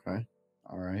 Okay.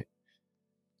 All right.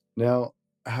 Now,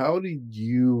 how did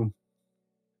you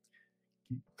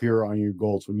clear on your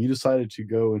goals when you decided to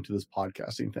go into this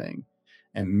podcasting thing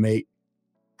and make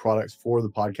products for the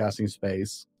podcasting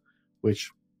space,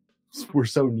 which were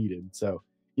so needed? So,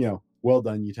 well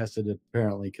done. You tested it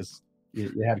apparently because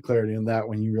you had clarity on that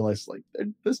when you realized like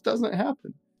this doesn't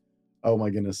happen. Oh my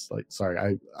goodness. Like,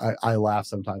 sorry. I laugh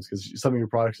sometimes because some of your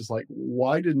products is like,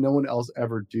 why did no one else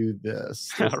ever do this?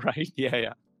 Right.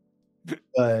 Yeah.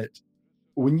 But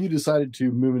when you decided to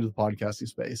move into the podcasting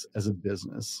space as a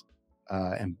business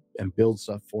and build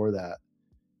stuff for that,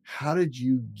 how did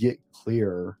you get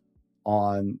clear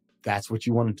on that's what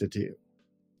you wanted to do?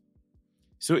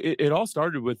 So it all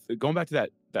started with going back to that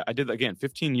I did, again,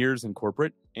 15 years in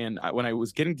corporate. And when I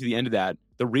was getting to the end of that,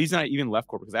 the reason I even left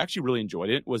corporate, because I actually really enjoyed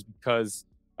it, was because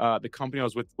the company I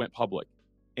was with went public.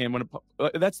 And when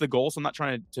that's the goal. So I'm not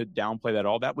trying to downplay that at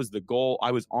all. That was the goal.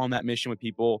 I was on that mission with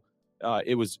people.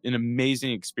 It was an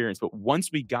amazing experience. But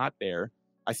once we got there,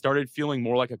 I started feeling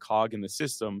more like a cog in the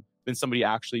system than somebody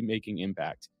actually making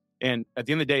impact. And at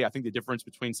the end of the day, I think the difference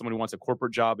between someone who wants a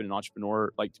corporate job and an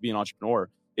entrepreneur, like to be an entrepreneur,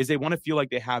 is they want to feel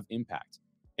like they have impact.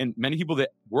 And many people that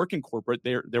work in corporate,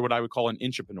 they're what I would call an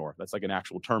intrapreneur. That's like an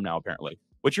actual term now, apparently.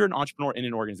 But you're an entrepreneur in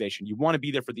an organization. You want to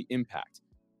be there for the impact,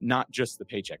 not just the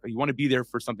paycheck. Like you want to be there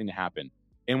for something to happen.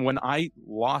 And when I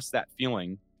lost that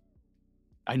feeling,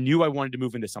 I knew I wanted to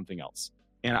move into something else.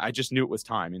 And I just knew it was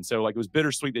time. And so like it was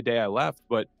bittersweet the day I left.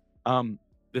 But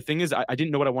the thing is, I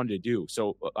didn't know what I wanted to do.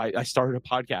 So I started a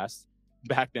podcast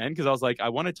back then because I was like, I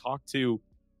want to talk to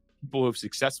people who have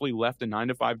successfully left a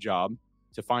 9-to-5 job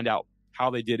to find out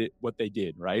how they did it, what they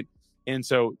did, right? And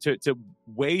so to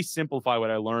way simplify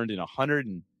what I learned in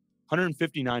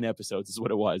 159 episodes is what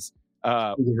it was.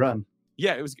 Good run.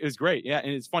 Yeah, it was great. Yeah,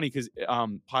 and it's funny because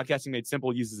Podcasting Made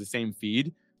Simple uses the same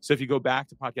feed. So if you go back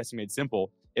to Podcasting Made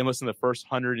Simple and listen to the first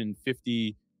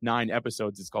 159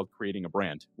 episodes, it's called Creating a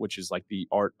Brand, which is like the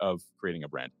art of creating a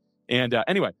brand. And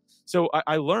anyway, so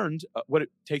I learned what it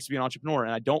takes to be an entrepreneur.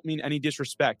 And I don't mean any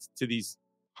disrespect to these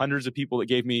hundreds of people that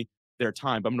gave me their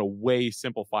time, but I'm going to way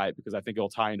simplify it because I think it'll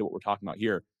tie into what we're talking about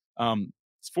here.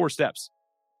 It's 4 steps.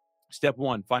 Step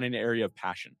 1, find an area of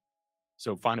passion.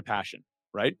 So find a passion,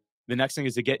 right? The next thing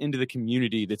is to get into the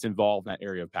community that's involved in that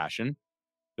area of passion.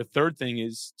 The third thing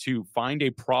is to find a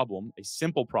problem, a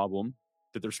simple problem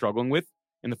that they're struggling with.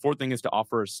 And the fourth thing is to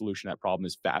offer a solution to that problem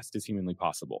as fast as humanly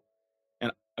possible.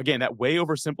 again, that way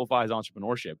oversimplifies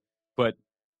entrepreneurship, but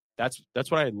that's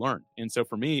what I had learned. And so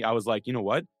for me, I was like, you know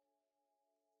what?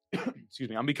 Excuse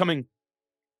me. I'm becoming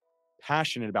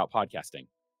passionate about podcasting,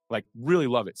 like really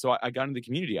love it. So I got into the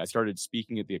community. I started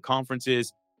speaking at the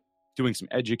conferences, doing some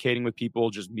educating with people,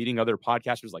 just meeting other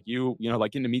podcasters like you know,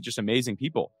 like getting to meet just amazing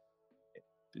people.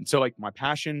 And so like my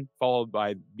passion followed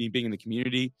by me being in the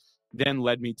community then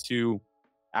led me to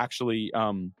actually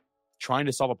trying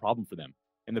to solve a problem for them.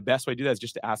 And the best way to do that is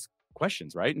just to ask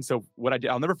questions, right? And so what I did,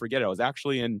 I'll never forget it. I was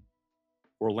actually in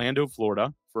Orlando,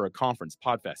 Florida for a conference,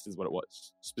 Podfest is what it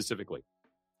was specifically.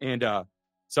 And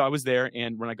so I was there,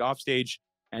 and when I got off stage,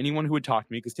 anyone who would talk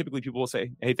to me, because typically people will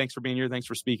say, hey, thanks for being here, thanks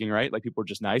for speaking, right? Like people are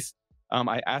just nice.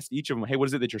 I asked each of them, hey, what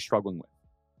is it that you're struggling with?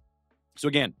 So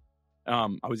again,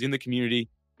 I was in the community,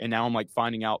 and now I'm like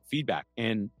finding out feedback.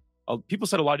 And people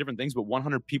said a lot of different things, but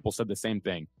 100 people said the same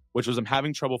thing, which was I'm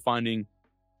having trouble finding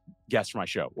guests for my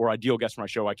show or ideal guests for my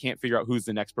show. I can't figure out who's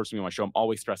the next person on my show. I'm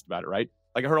always stressed about it, right?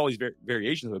 Like I heard all these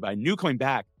variations of it, but I knew coming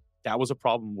back, that was a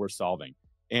problem worth solving.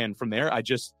 And from there, I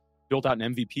just built out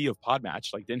an MVP of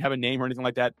Podmatch, like didn't have a name or anything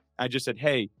like that. I just said,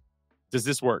 hey, does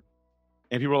this work?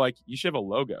 And people were like, you should have a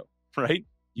logo, right?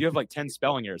 You have like 10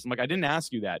 spelling errors. I'm like, I didn't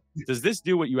ask you that. Does this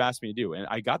do what you asked me to do? And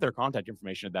I got their contact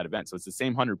information at that event. So it's the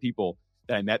same 100 people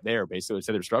that I met there basically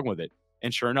said they're struggling with it.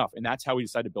 And sure enough, and that's how we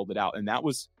decided to build it out. And that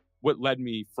was what led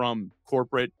me from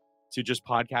corporate to just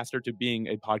podcaster to being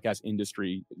a podcast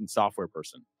industry and software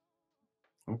person.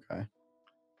 Okay.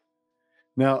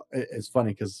 Now, it's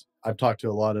funny because I've talked to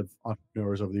a lot of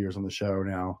entrepreneurs over the years on the show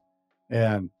now,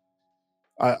 and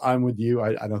I'm with you.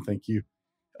 I don't think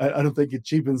I don't think it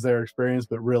cheapens their experience,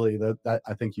 but really that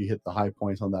I think you hit the high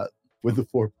points on that with the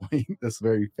 4 point. That's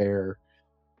very fair.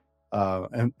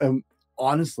 And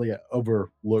honestly, an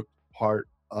overlooked part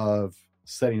of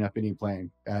setting up any plan,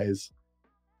 guys,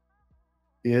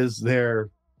 is there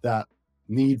that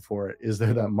need for it? Is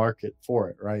there that market for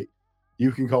it, right?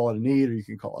 You can call it a need or you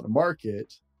can call it a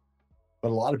market,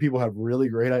 but a lot of people have really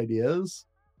great ideas,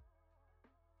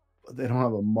 but they don't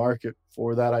have a market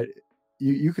for that idea.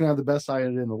 You can have the best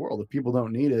idea in the world. If people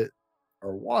don't need it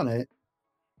or want it,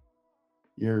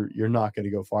 you're not going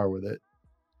to go far with it.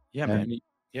 Yeah, man.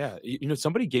 Yeah. You know,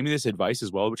 somebody gave me this advice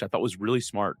as well, which I thought was really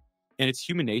smart. And it's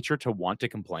human nature to want to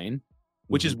complain,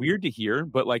 which is weird to hear,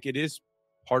 but like it is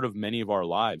part of many of our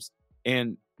lives.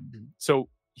 And so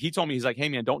he told me, he's like, hey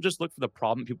man, don't just look for the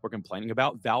problem people are complaining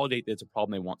about, validate that it's a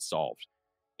problem they want solved.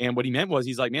 And what he meant was,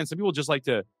 he's like, man, some people just like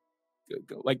to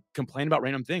like complain about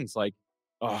random things. Like,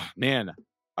 oh man,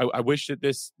 I wish that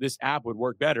this app would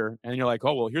work better. And you're like,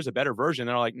 oh, well, here's a better version. And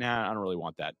they're like, nah, I don't really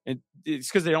want that. And it's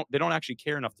because they don't actually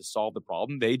care enough to solve the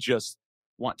problem. They just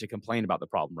want to complain about the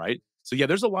problem, right? So yeah,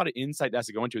 there's a lot of insight that has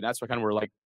to go into it. That's what kind of where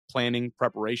like planning,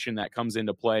 preparation that comes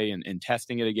into play, and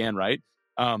testing it again, right?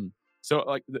 So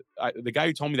like the guy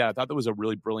who told me that, I thought that was a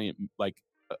really brilliant like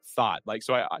thought. Like,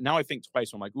 so now I think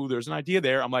twice. I'm like, ooh, there's an idea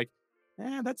there. I'm like,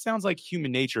 that sounds like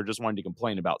human nature just wanting to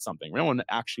complain about something. No one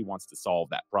actually wants to solve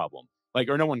that problem. Like,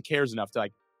 or no one cares enough to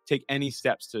like take any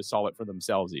steps to solve it for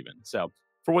themselves even. So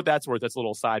for what that's worth, that's a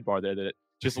little sidebar there, that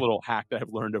just a little hack that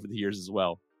I've learned over the years as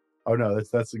well. Oh no,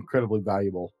 that's incredibly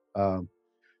valuable.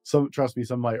 So trust me,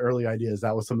 some of my early ideas,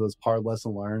 that was some of those hard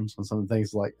lesson learns on some of the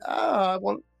things like,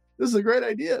 this is a great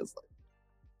idea. It's like,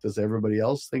 does everybody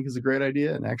else think it's a great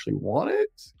idea and actually want it?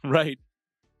 Right.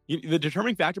 The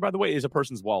determining factor, by the way, is a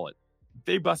person's wallet.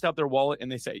 They bust out their wallet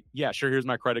and they say, yeah, sure, here's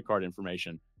my credit card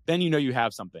information. Then you know you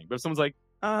have something. But if someone's like,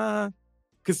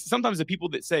 because sometimes the people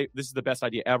that say, this is the best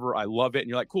idea ever, I love it, and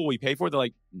you're like, cool, will you pay for it? They're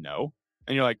like, no.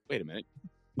 And you're like, wait a minute.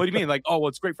 What do you mean? Like, oh, well,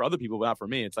 it's great for other people, but not for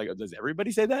me. It's like, does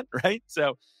everybody say that? Right?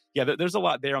 So yeah, there's a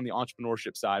lot there on the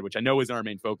entrepreneurship side, which I know isn't our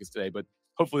main focus today, but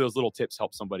hopefully those little tips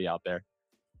help somebody out there.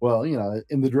 Well, you know,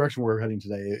 in the direction we're heading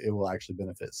today, it will actually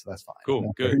benefit. So that's fine.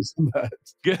 Cool. Good.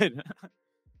 Good.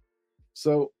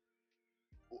 So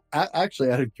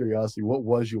actually, out of curiosity, what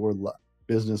was your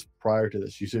business prior to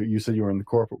this? You said you were in the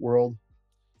corporate world.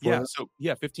 Yeah. So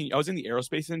yeah, 15. I was in the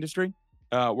aerospace industry.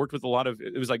 Worked with a lot of,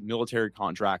 it was like military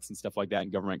contracts and stuff like that,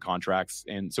 and government contracts.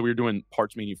 And so we were doing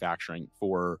parts manufacturing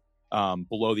for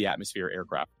below the atmosphere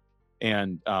aircraft.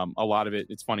 And a lot of it,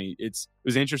 it's funny. It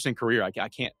was an interesting career. I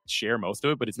can't share most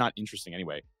of it, but it's not interesting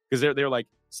anyway, because they're like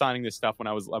signing this stuff when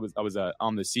I was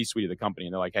on the C-suite of the company,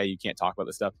 and they're like, hey, you can't talk about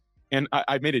this stuff. And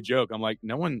I made a joke. I'm like,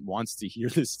 no one wants to hear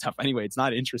this stuff anyway. It's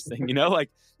not interesting, you know. Like,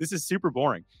 this is super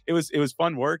boring. It was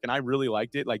fun work, and I really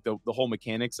liked it. Like the whole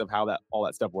mechanics of how all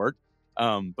that stuff worked.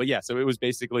 But yeah, so it was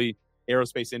basically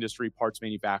aerospace industry, parts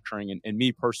manufacturing, and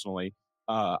me personally,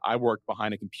 I worked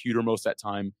behind a computer most of that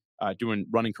time,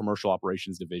 running commercial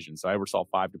operations division. So I oversaw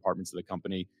 5 departments of the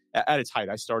company. At its height,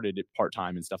 I started it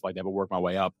part-time and stuff like that, but worked my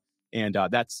way up. And I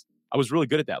was really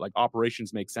good at that. Like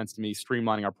operations make sense to me,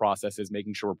 streamlining our processes,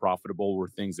 making sure we're profitable were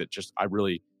things that just I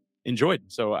really enjoyed.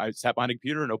 So I sat behind a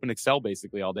computer and opened Excel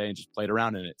basically all day and just played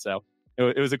around in it. So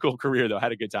it was a cool career though. I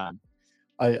had a good time.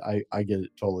 I get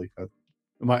it totally.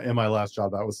 In my last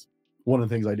job, that was one of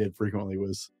the things I did frequently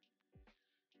was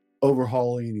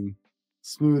overhauling and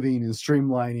smoothing and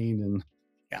streamlining, and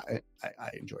yeah, I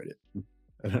enjoyed it.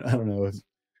 I don't know if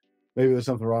maybe there's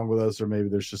something wrong with us, or maybe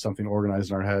there's just something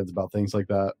organized in our heads about things like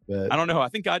that. But I don't know. I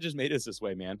think God just made us this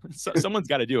way, man. So, someone's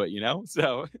got to do it, you know?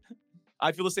 So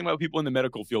I feel the same way with people in the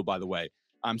medical field, by the way.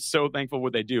 I'm so thankful for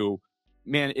what they do.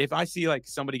 Man, if I see like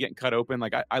somebody getting cut open,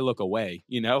 like I look away,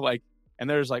 you know, like, and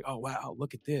there's like, oh, wow,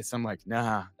 look at this. I'm like,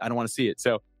 nah, I don't want to see it.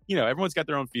 So, you know, everyone's got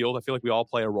their own field. I feel like we all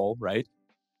play a role, right?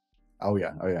 Oh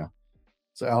yeah.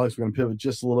 So Alex, we're going to pivot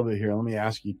just a little bit here. Let me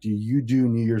ask you, do you do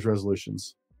New Year's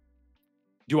resolutions?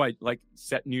 Do I like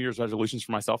set New Year's resolutions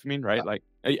for myself? I mean, right? Like,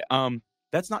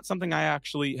 that's not something I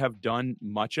actually have done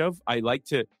much of. I like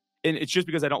to, and it's just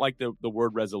because I don't like the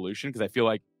word resolution, because I feel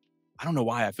like, I don't know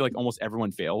why, I feel like almost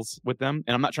everyone fails with them.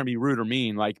 And I'm not trying to be rude or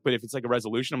mean, like, but if it's like a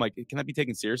resolution, I'm like, can that be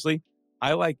taken seriously?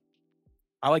 I like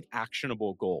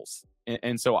actionable goals.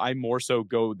 And so I more so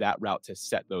go that route to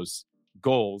set those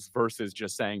goals versus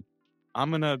just saying, I'm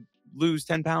going to lose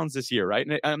 10 pounds this year, right?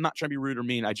 And I'm not trying to be rude or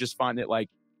mean. I just find that like,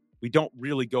 we don't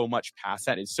really go much past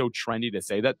that. It's so trendy to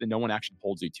say that no one actually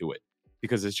holds you to it,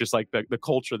 because it's just like the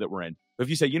culture that we're in. But if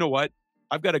you say, you know what,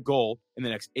 I've got a goal in the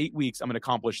next 8 weeks, I'm going to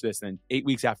accomplish this. And then 8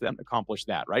 weeks after that, I'm going to accomplish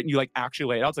that, right? And you like actually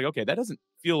lay it out. It's like, okay, that doesn't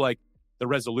feel like the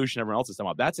resolution everyone else is talking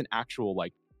about. That's an actual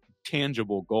like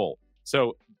tangible goal.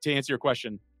 So to answer your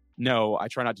question, no, I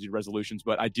try not to do resolutions,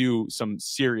 but I do some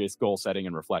serious goal setting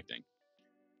and reflecting.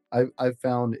 I've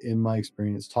found in my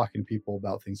experience talking to people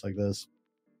about things like this,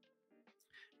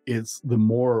 it's the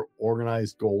more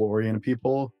organized, goal-oriented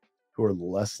people who are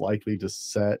less likely to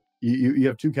set. You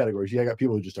have 2 categories. You got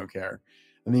people who just don't care,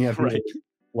 and then you have people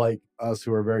like us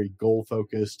who are very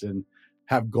goal-focused and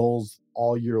have goals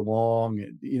all year long.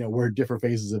 And you know, we're at different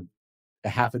phases of a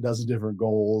half a dozen different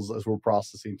goals as we're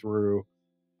processing through.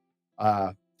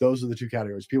 Those are the 2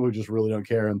 categories: people who just really don't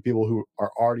care, and people who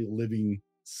are already living,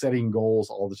 setting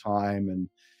goals all the time and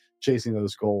chasing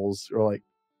those goals. Or like,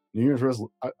 New Year's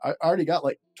resolution, I already got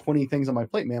like 20 things on my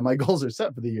plate, man. My goals are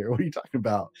set for the year. What are you talking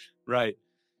about? Right.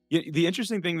 Yeah, the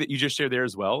interesting thing that you just shared there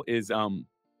as well is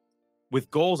with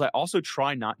goals, I also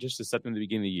try not just to set them at the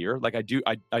beginning of the year. Like I do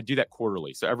that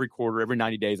quarterly. So every quarter, every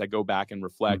 90 days, I go back and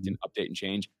reflect and update and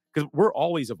change, because we're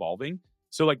always evolving.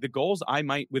 So like the goals I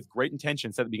might, with great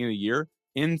intention, set at the beginning of the year,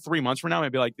 in 3 months from now,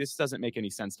 I'd be like, this doesn't make any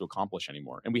sense to accomplish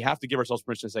anymore. And we have to give ourselves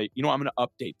permission to say, you know, I'm going to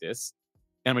update this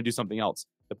and I'm going to do something else.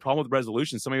 The problem with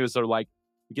resolutions, some of us are like,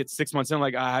 we get 6 months in,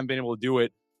 like, I haven't been able to do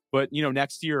it, but you know,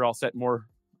 next year I'll set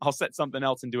something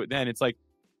else and do it then. It's like,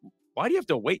 why do you have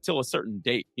to wait till a certain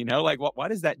date? You know, like why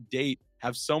does that date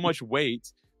have so much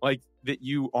weight, like that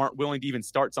you aren't willing to even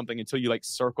start something until you like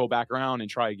circle back around and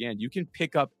try again? You can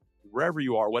pick up wherever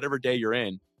you are, whatever day you're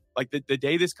in, like the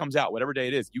day this comes out, whatever day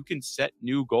it is, you can set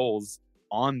new goals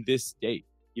on this date.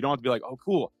 You don't have to be like, oh,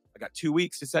 cool, I got 2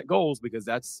 weeks to set goals, because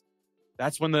that's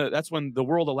when the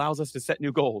world allows us to set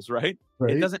new goals, right?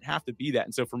 It doesn't have to be that.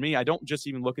 And so for me, I don't just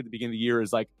even look at the beginning of the year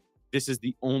as like, this is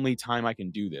the only time I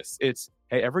can do this. It's,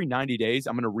 hey, every 90 days,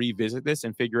 I'm going to revisit this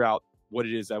and figure out what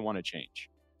it is I want to change.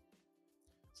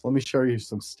 So let me show you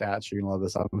some stats. You're going to love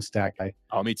this. I'm a stat guy.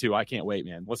 Oh, me too. I can't wait,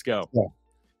 man. Let's go. Yeah.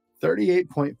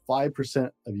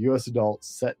 38.5% of U.S. adults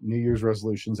set New Year's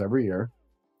resolutions every year.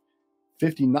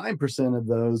 59% of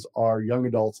those are young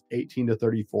adults 18 to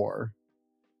 34.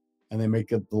 And they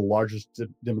make it the largest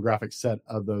demographic set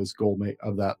of those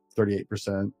of that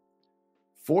 38%.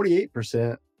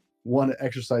 48% want to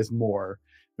exercise more,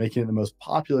 making it the most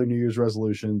popular New Year's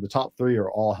resolution. The top 3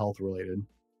 are all health related.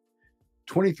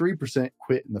 23%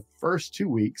 quit in the first 2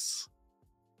 weeks,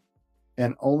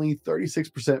 and only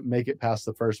 36% make it past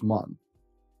the first month.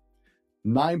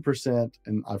 9%,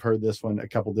 and I've heard this one a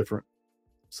couple different,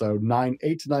 so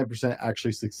 8 to 9%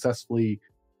 actually successfully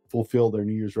fulfill their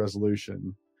New Year's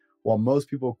resolution, while most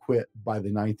people quit by the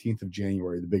 19th of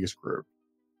January, the biggest group.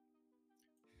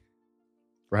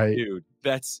 Right? Dude,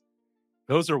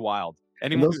 those are wild.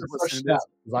 Anyone those are fresh stats,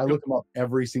 because I look them up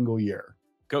every single year.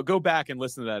 Go back and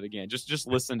listen to that again. Just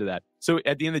listen to that. So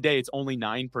at the end of the day, it's only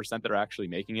 9% that are actually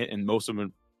making it, and most of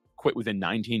them quit within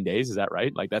 19 days. Is that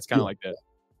right? Like that's kind of like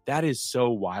that is so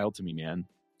wild to me, man.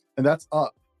 And that's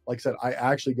up. Like I said, I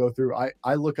actually go through,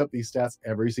 I look up these stats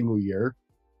every single year.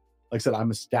 Like I said,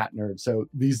 I'm a stat nerd, so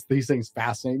these things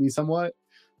fascinate me somewhat.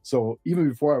 So even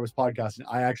before I was podcasting,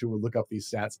 I actually would look up these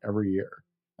stats every year,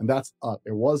 and that's up.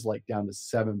 It was like down to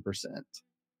 7%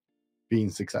 being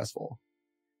successful.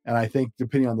 And I think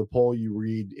depending on the poll you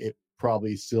read, it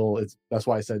probably still it's. That's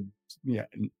why I said, yeah.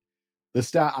 The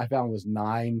stat I found was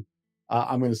 9.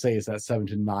 I'm going to say it's at 7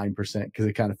 to 9% because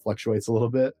it kind of fluctuates a little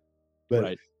bit. But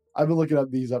Right. I've been looking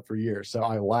up these for years, so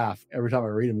I laugh every time I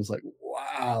read them. It's like,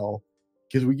 wow,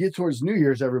 because we get towards New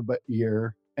Year's every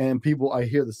year, and I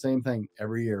hear the same thing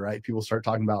every year, right? People start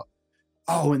talking about,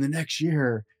 oh, in the next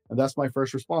year, and that's my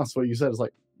first response. What you said is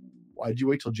like, why did you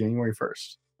wait till January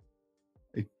 1st?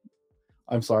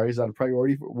 I'm sorry, is that a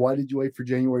priority? Why did you wait for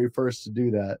January 1st to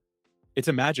do that? It's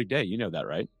a magic day. You know that,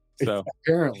 right? So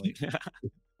apparently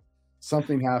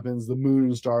something happens, the moon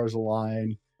and stars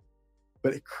align,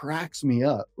 but it cracks me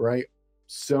up, right?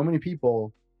 So many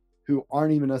people who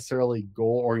aren't even necessarily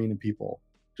goal-oriented people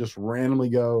just randomly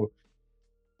go,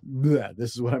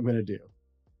 this is what I'm going to do.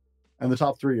 And the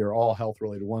top 3 are all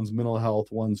health-related. One's mental health,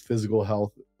 one's physical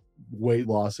health. Weight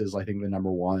loss is, I think, the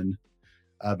number 1.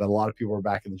 But a lot of people are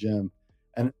back in the gym.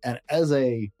 And as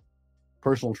a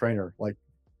personal trainer, like,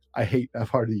 I hate that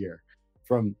part of the year.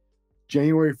 From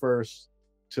January 1st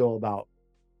till about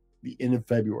the end of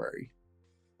February.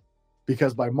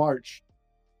 Because by March,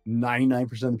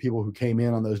 99% of the people who came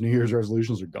in on those New Year's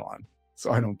resolutions are gone.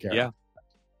 So I don't care.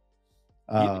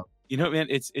 Yeah. You know, man,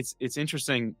 it's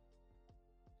interesting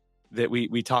that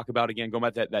we talk about, again, going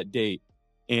back that date.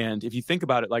 And if you think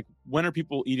about it, like, when are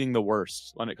people eating the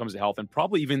worst when it comes to health? And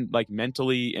probably even like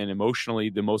mentally and emotionally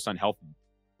the most unhealthy.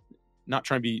 Not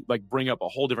trying to be like bring up a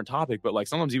whole different topic, but like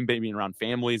sometimes even being around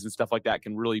families and stuff like that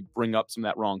can really bring up some of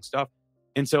that wrong stuff.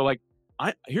 And so like,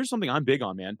 here's something I'm big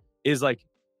on, man, is like,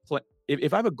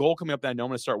 if I have a goal coming up that I know I'm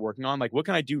going to start working on, like, what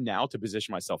can I do now to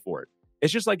position myself for it?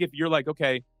 It's just like, if you're like,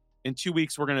 okay, in 2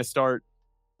 weeks, we're going to start,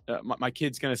 my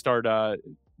kid's going to start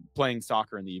playing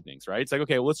soccer in the evenings, right? It's like,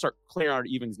 okay, well, let's start clearing our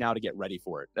evenings now to get ready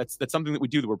for it. That's something that we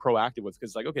do, that we're proactive with, because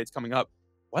it's like, okay, it's coming up.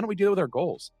 Why don't we do it with our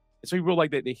goals? And so people,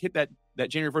 like, they hit that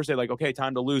January 1st day, like, okay,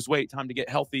 time to lose weight, time to get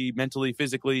healthy mentally,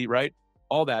 physically, right?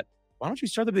 All that. Why don't you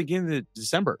start at the beginning of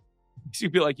December? So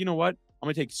you'd be like, you know what? I'm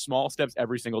going to take small steps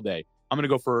every single day. I'm going to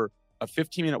go for a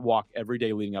 15-minute walk every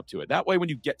day leading up to it. That way, when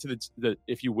you get to the,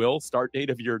 if you will, start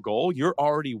date of your goal, you're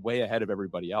already way ahead of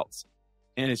everybody else.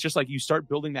 And it's just like, you start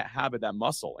building that habit, that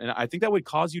muscle. And I think that would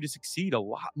cause you to succeed a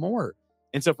lot more.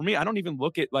 And so for me, I don't even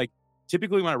look at, like,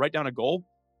 typically when I write down a goal,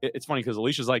 it's funny because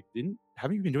Alicia's like,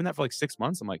 haven't you been doing that for like 6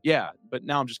 months? I'm like, yeah, but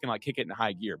now I'm just going to like kick it in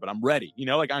high gear, but I'm ready,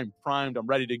 like, I'm primed, I'm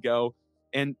ready to go.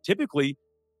 And typically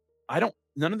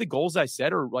none of the goals I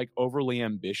set are like overly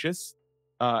ambitious.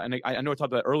 And I know I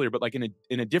talked about that earlier, but like in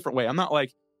a different way. I'm not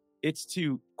like, it's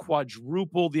to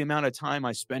quadruple the amount of time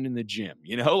I spend in the gym,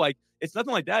 like, it's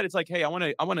nothing like that. It's like, hey, I want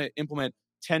to implement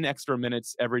 10 extra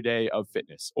minutes every day of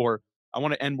fitness, or I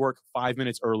want to end work 5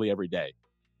 minutes early every day.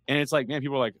 And it's like, man,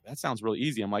 people are like, that sounds really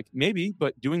easy. I'm like, maybe,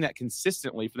 but doing that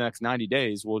consistently for the next 90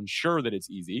 days will ensure that it's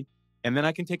easy. And then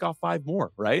I can take off 5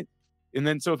 more, right? And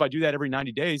then, so if I do that every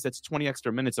 90 days, that's 20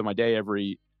 extra minutes of my day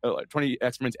 20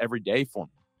 extra minutes every day for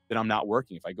me that I'm not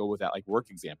working, if I go with that like work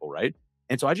example, right?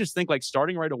 And so I just think, like,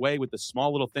 starting right away with the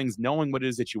small little things, knowing what it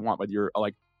is that you want, whether you're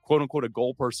like, quote unquote, a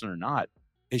goal person or not,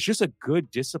 it's just a good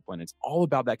discipline. It's all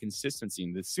about that consistency.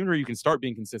 And the sooner you can start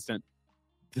being consistent,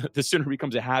 the sooner it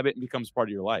becomes a habit and becomes part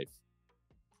of your life.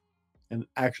 And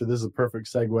actually, this is a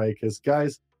perfect segue, because,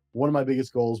 guys, one of my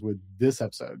biggest goals with this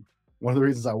episode, one of the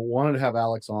reasons I wanted to have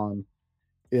Alex on,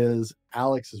 is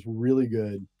Alex is really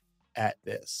good at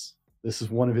this. This is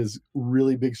one of his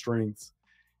really big strengths,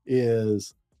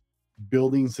 is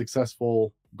building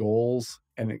successful goals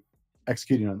and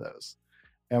executing on those.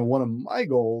 And one of my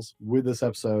goals with this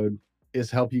episode is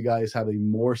help you guys have a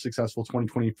more successful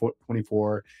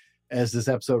 2024. As this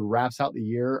episode wraps out the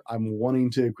year, I'm wanting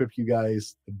to equip you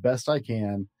guys the best I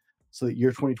can so that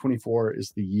year 2024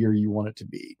 is the year you want it to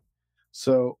be.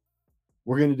 So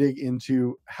we're going to dig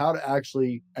into how to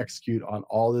actually execute on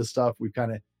all this stuff. We've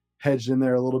kind of hedged in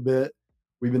there a little bit.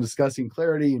 We've been discussing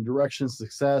clarity and direction,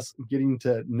 success, getting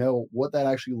to know what that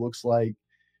actually looks like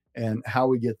and how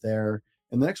we get there.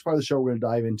 In the next part of the show, we're going to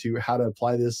dive into how to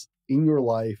apply this in your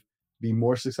life, be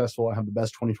more successful, and have the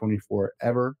best 2024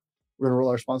 ever. We're going to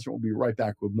roll our sponsor. We'll be right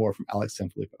back with more from Alex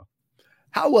Sanfilippo.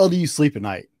 How well do you sleep at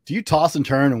night? Do you toss and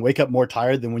turn and wake up more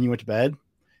tired than when you went to bed?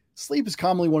 Sleep is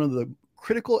commonly one of the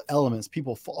critical elements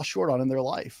people fall short on in their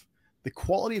life. The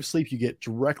quality of sleep you get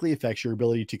directly affects your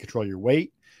ability to control your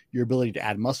weight, your ability to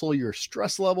add muscle, your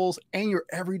stress levels, and your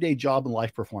everyday job and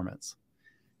life performance.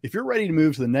 If you're ready to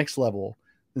move to the next level,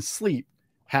 then sleep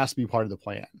has to be part of the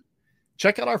plan.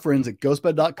 Check out our friends at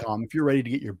ghostbed.com if you're ready to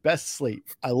get your best sleep.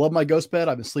 I love my ghost bed.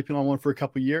 I've been sleeping on one for a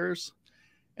couple years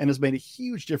and has made a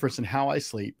huge difference in how I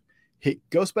sleep. Hit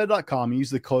ghostbed.com and use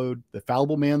the code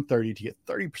TheFallibleMan30 to get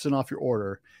 30% off your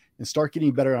order and start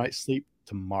getting better night's sleep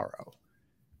tomorrow.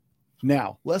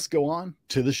 Now, let's go on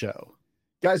to the show.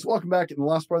 Guys, welcome back. In the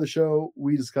last part of the show,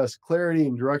 we discussed clarity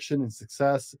and direction and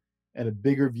success and a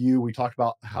bigger view. We talked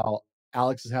about how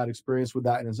Alex has had experience with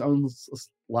that in his own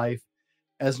life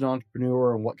as an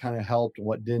entrepreneur and what kind of helped and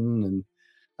what didn't, and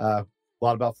a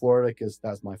lot about Florida, because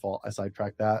that's my fault. I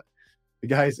sidetracked that. But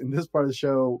guys, in this part of the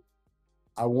show,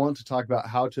 I want to talk about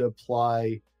how to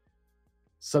apply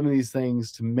some of these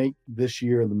things to make this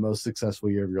year the most successful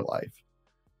year of your life,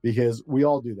 because we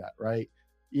all do that, right?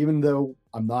 Even though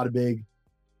I'm not a big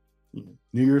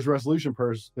New Year's resolution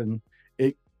person,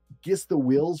 it gets the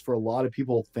wheels for a lot of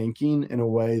people thinking in a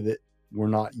way that we're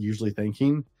not usually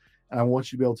thinking. And I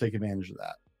want you to be able to take advantage of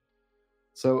that.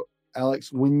 So,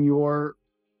 Alex, when you're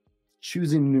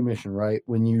choosing a new mission, right?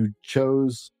 When you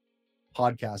chose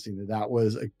podcasting, that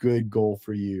was a good goal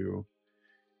for you.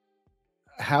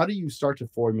 How do you start to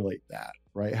formulate that,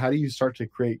 right? How do you start to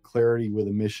create clarity with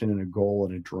a mission and a goal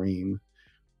and a dream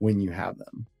when you have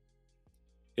them?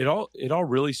 It all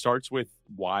really starts with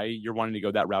why you're wanting to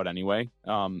go that route anyway.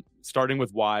 Starting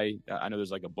with why, I know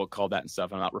there's like a book called that and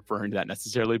stuff. I'm not referring to that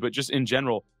necessarily, but just in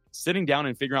general, sitting down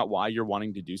and figuring out why you're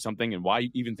wanting to do something and why you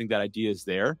even think that idea is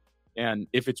there and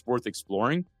if it's worth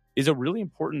exploring is a really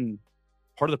important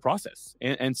part of the process.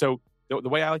 And so the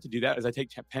way I like to do that is I take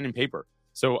pen and paper.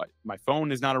 So my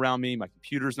phone is not around me. My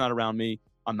computer's not around me.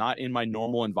 I'm not in my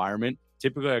normal environment.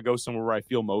 Typically, I go somewhere where I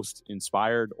feel most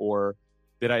inspired or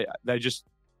that I just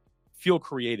feel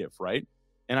creative, right?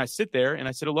 And I sit there and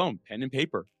I sit alone, pen and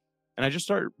paper, and I just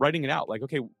start writing it out. Like,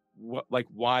 okay, what, like,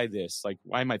 why this? Like,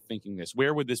 why am I thinking this?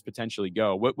 Where would this potentially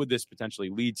go? What would this potentially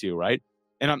lead to, right?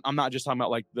 And I'm not just talking about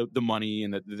like the money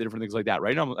and the different things like that,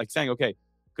 right? I'm like saying, okay,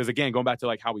 because again, going back to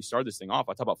like how we started this thing off,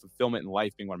 I talk about fulfillment in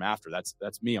life being what I'm after. That's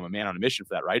me. I'm a man on a mission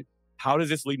for that, right? How does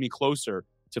this lead me closer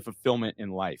to fulfillment in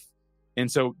life?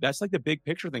 And so that's like the big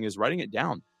picture thing is writing it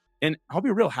down. And I'll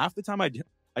be real, half the time I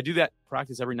do that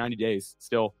practice every 90 days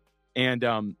still. And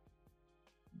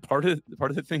part of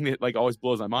the thing that like always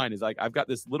blows my mind is like I've got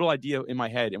this little idea in my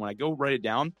head, and when I go write it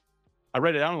down, I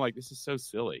write it down and I'm like, this is so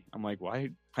silly. I'm like, why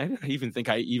did I even think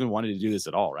I even wanted to do this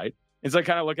at all, right? And so I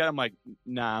kind of look at it, I'm like,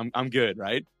 nah, I'm good,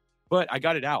 right? But I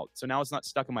got it out. So now it's not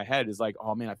stuck in my head. It's like,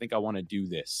 oh man, I think I want to do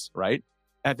this, right?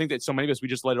 And I think that so many of us, we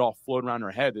just let it all float around in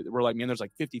our head. That we're like, man, there's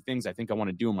like 50 things I think I want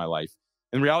to do in my life.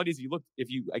 And the reality is, if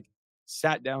you like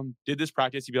sat down, did this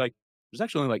practice, you'd be like, there's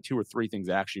actually only like 2 or 3 things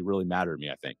that actually really matter to me,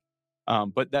 I think.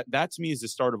 But that to me is the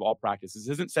start of all practice. This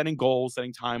isn't setting goals,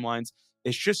 setting timelines.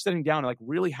 It's just sitting down and like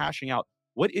really hashing out,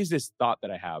 what is this thought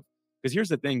that I have? Because here's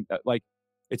the thing, like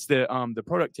it's the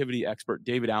productivity expert,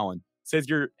 David Allen, says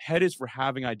your head is for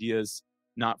having ideas,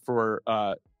 not for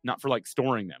like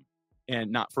storing them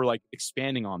and not for like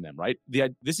expanding on them, right?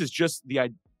 This is just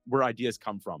where ideas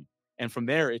come from. And from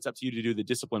there, it's up to you to do the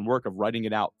disciplined work of writing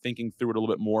it out, thinking through it a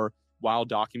little bit more while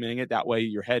documenting it. That way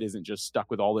your head isn't just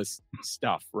stuck with all this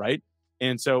stuff, right?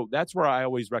 And so that's where I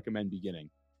always recommend beginning.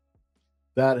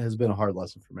 That has been a hard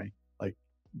lesson for me. Like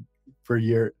for a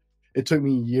year, it took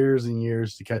me years and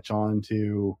years to catch on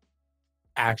to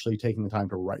actually taking the time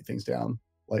to write things down.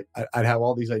 Like I'd have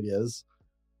all these ideas,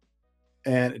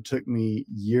 and it took me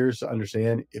years to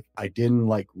understand if I didn't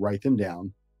like write them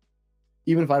down,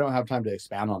 even if I don't have time to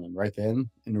expound on them right then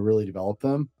and to really develop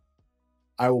them,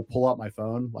 I will pull out my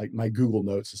phone. Like my Google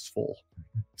Notes is full.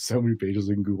 So many pages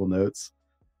in Google Notes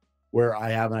where I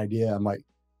have an idea. I'm like,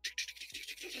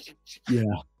 yeah.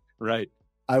 Right.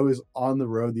 I was on the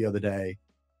road the other day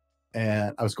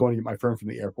and I was going to get my friend from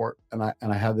the airport, and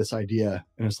I had this idea,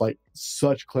 and it's like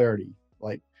such clarity,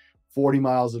 like 40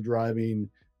 miles of driving,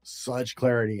 such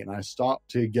clarity. And I stopped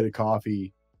to get a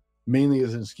coffee mainly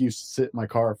as an excuse to sit in my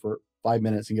car for 5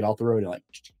 minutes and get off the road and like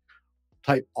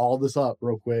type all this up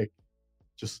real quick,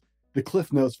 just the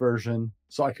Cliff Notes version,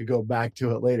 so I could go back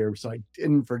to it later, so I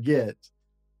didn't forget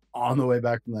on the way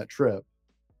back from that trip.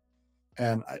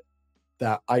 And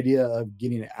that idea of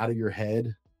getting it out of your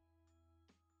head,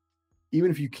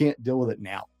 even if you can't deal with it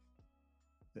now,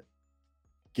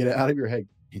 get it out of your head,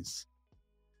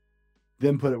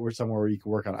 then put it somewhere where you can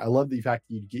work on it. I love the fact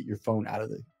that you get your phone out of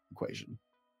the equation.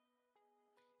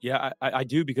 Yeah, I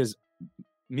do, because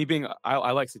me being,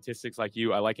 I like statistics like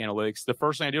you. I like analytics. The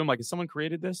first thing I do, I'm like, has someone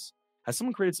created this? Has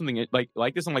someone created something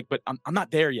like this? I'm like, but I'm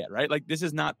not there yet, right? Like this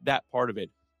is not that part of it.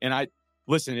 And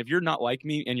listen, if you're not like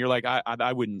me and you're like,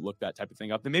 I wouldn't look that type of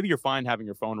thing up, then maybe you're fine having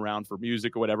your phone around for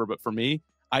music or whatever. But for me,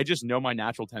 I just know my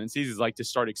natural tendencies is like to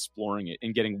start exploring it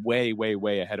and getting way, way,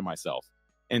 way ahead of myself.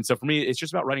 And so for me, it's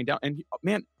just about writing down. And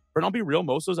man, Brent, I'll be real.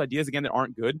 Most of those ideas, again, that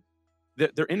aren't good,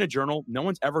 they're in a journal. No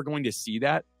one's ever going to see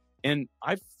that. And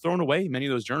I've thrown away many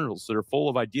of those journals that are full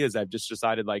of ideas I've just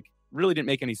decided like really didn't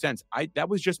make any sense. That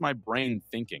was just my brain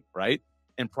thinking, right?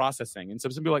 And processing. And so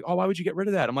some people are like, oh, why would you get rid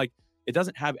of that? I'm like, it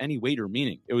doesn't have any weight or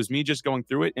meaning. It was me just going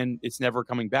through it and it's never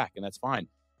coming back. And that's fine.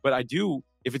 But I do,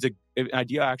 if an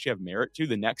idea I actually have merit to,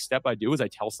 the next step I do is I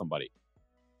tell somebody.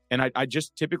 And I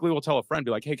just typically will tell a friend,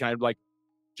 be like, hey, can I like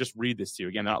just read this to you?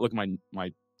 Again, not look at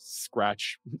my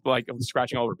scratch, like I'm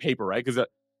scratching all over paper, right? Because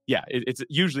it's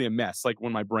usually a mess, like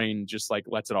when my brain just like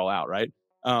lets it all out, right?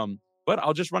 But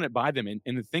I'll just run it by them.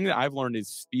 And the thing that I've learned is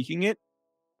speaking it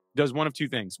does one of two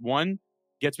things. One,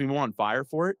 gets me more on fire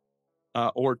for it.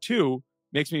 Or two,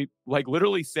 makes me like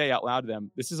literally say out loud to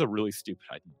them, this is a really stupid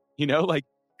idea, like,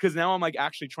 because now I'm like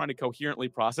actually trying to coherently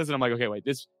process it. I'm like, okay, wait,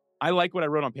 I like what I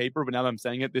wrote on paper, but now that I'm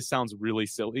saying it, this sounds really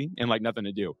silly and like nothing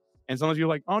to do. And sometimes you're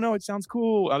like, oh no, it sounds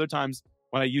cool. Other times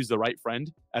when I use the right friend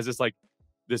as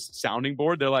this sounding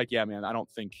board, they're like, yeah, man, I don't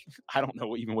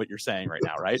know even what you're saying right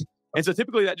now. Right. And so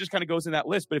typically that just kind of goes in that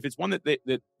list. But if it's one that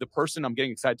the person I'm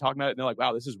getting excited talking about it, and they're like,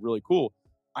 wow, this is really cool.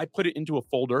 I put it into a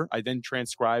folder. I then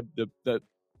transcribe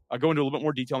I go into a little bit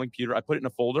more detail on the computer. I put it in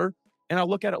a folder and I'll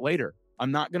look at it later.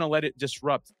 I'm not going to let it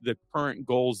disrupt the current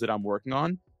goals that I'm working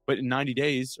on. But in 90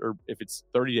 days, or if it's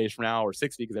 30 days from now or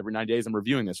 60, because every 90 days I'm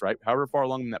reviewing this, right? However far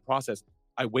along in that process,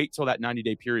 I wait till that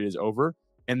 90-day period is over.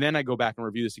 And then I go back and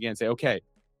review this again and say, okay,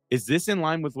 is this in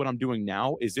line with what I'm doing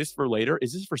now? Is this for later?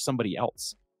 Is this for somebody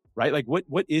else? Right? Like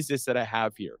what is this that I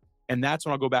have here? And that's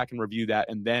when I'll go back and review that.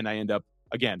 And then I end up,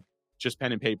 again, just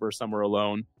pen and paper somewhere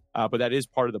alone. But that is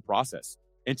part of the process.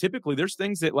 And typically there's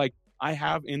things that like I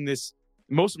have in this,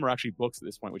 most of them are actually books at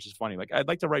this point, which is funny. Like I'd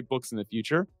like to write books in the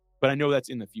future, but I know that's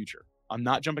in the future. I'm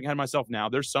not jumping ahead of myself now.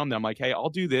 There's some that I'm like, hey, I'll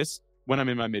do this when I'm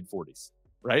in my mid 40s,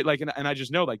 right? Like, and I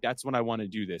just know like, that's when I want to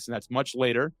do this. And that's much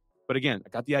later. But again, I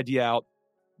got the idea out,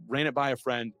 ran it by a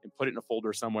friend and put it in a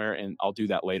folder somewhere and I'll do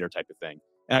that later type of thing.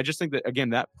 And I just think that,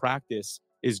 again, that practice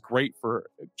is great for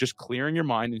just clearing your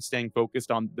mind and staying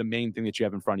focused on the main thing that you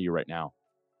have in front of you right now.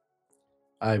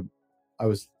 I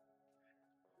was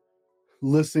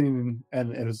listening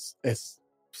and it's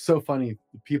so funny.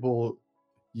 The people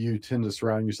you tend to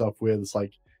surround yourself with, it's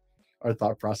like our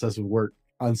thought process would work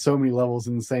on so many levels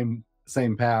in the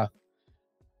same path.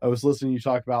 I was listening, you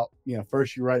talk about,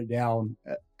 first you write it down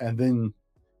and then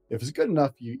if it's good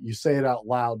enough, you say it out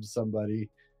loud to somebody.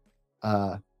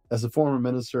 As a former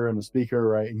minister and a speaker,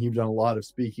 right? And you've done a lot of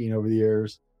speaking over the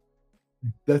years.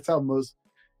 That's how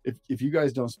if you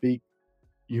guys don't speak,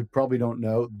 you probably don't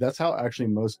know. That's how actually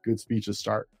most good speeches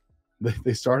start.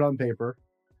 They start on paper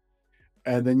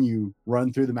and then you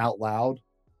run through them out loud.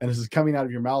 And as it's coming out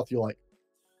of your mouth, you're like,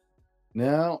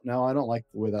 no, I don't like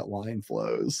the way that line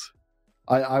flows.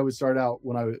 I would start out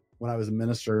when I was a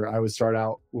minister, I would start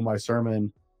out with my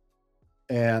sermon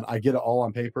and I get it all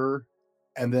on paper.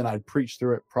 And then I'd preach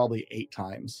through it probably 8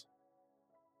 times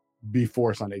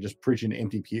before Sunday, just preaching to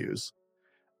empty pews.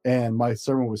 And my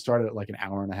sermon would start at like an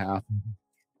hour and a half.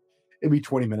 It'd be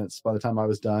 20 minutes by the time I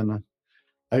was done.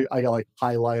 I got like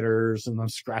highlighters and I'm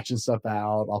scratching stuff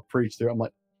out. I'll preach through. I'm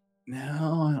like,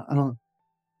 no, I don't.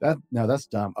 That's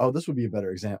dumb. Oh, this would be a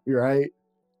better example. You're right.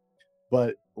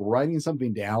 But writing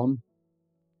something down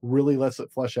really lets it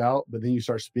flesh out. But then you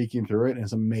start speaking through it and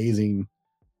it's amazing.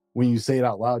 When you say it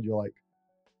out loud, you're like,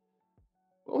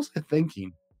 what was I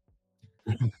thinking?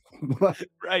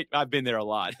 Right. I've been there a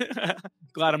lot.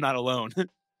 Glad I'm not alone.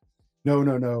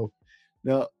 No.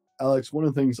 Now, Alex, one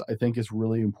of the things I think is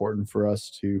really important for us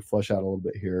to flesh out a little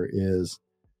bit here is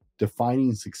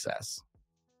defining success.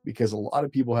 Because a lot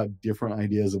of people have different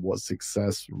ideas of what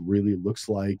success really looks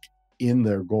like in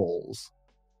their goals.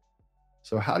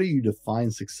 So how do you define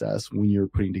success when you're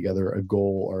putting together a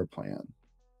goal or a plan?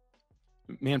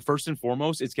 Man, first and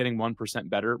foremost, it's getting 1%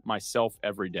 better myself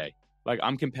every day. Like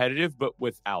I'm competitive, but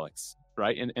with Alex,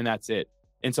 right? And that's it.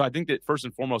 And so I think that first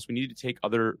and foremost, we need to take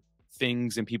other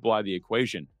things and people out of the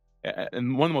equation.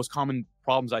 And one of the most common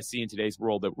problems I see in today's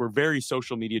world that we're very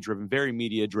social media driven, very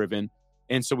media driven.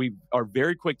 And so we are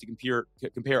very quick to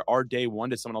compare our day 1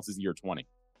 to someone else's year 20.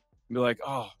 And be like,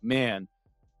 oh man,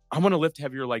 I want to lift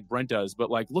heavier like Brent does, but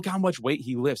like, look how much weight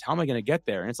he lifts. How am I going to get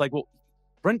there? And it's like, well,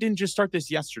 Brent didn't just start this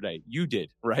yesterday. You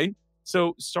did, right?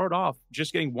 So start off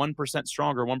just getting 1%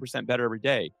 stronger, 1% better every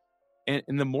day.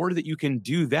 And the more that you can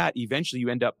do that, eventually you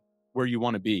end up where you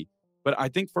want to be. But I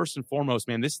think first and foremost,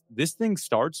 man, this thing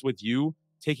starts with you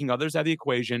taking others out of the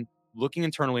equation, looking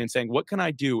internally and saying, what can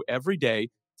I do every day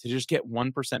to just get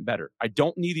 1% better? I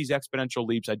don't need these exponential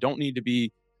leaps. I don't need to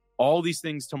be all these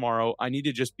things tomorrow. I need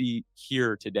to just be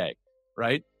here today.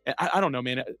 Right. And I don't know,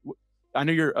 man. I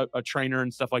know you're a trainer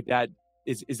and stuff like that.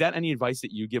 Is that any advice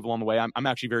that you give along the way? I'm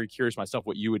actually very curious myself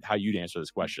how you'd answer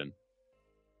this question.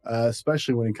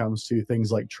 Especially when it comes to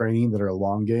things like training that are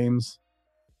long games.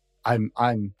 I'm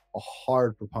a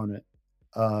hard proponent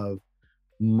of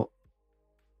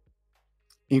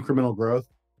incremental growth,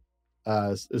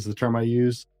 is the term I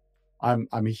use. I'm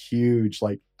a huge,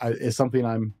 it's something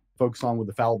I'm focused on with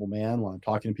the Fallible Man when I'm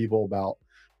talking to people about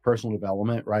personal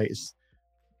development, right? It's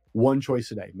one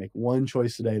choice a day. Make one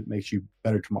choice a day that makes you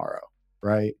better tomorrow,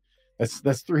 right?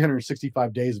 That's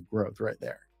 365 days of growth right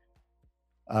there.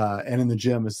 And in the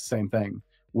gym, it's the same thing.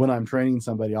 When I'm training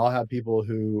somebody, I'll have people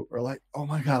who are like, oh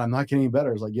my God, I'm not getting any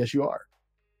better. It's like, yes, you are.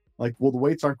 Like, well, the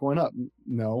weights aren't going up.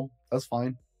 No, that's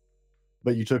fine.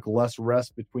 But you took less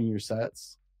rest between your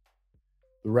sets.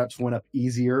 The reps went up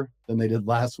easier than they did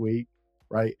last week,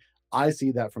 right? I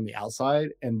see that from the outside,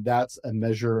 and that's a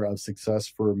measure of success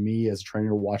for me as a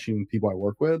trainer watching people I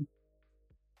work with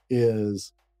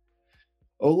is,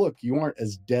 oh, look, you aren't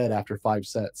as dead after 5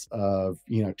 sets of,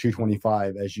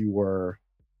 225 as you were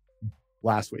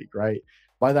last week, right?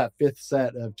 By that 5th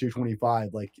set of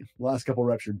 225, like the last couple of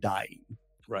reps, you're dying.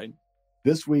 Right.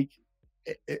 This week,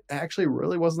 it actually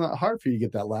really wasn't that hard for you to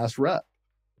get that last rep.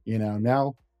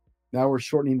 Now we're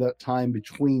shortening that time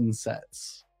between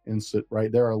sets. And so,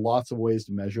 right, there are lots of ways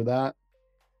to measure that.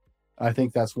 I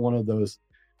think that's one of those,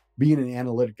 being an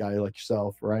analytic guy like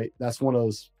yourself, right? That's one of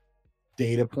those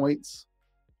data points.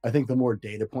 I think the more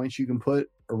data points you can put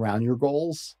around your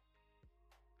goals,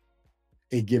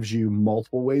 it gives you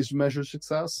multiple ways to measure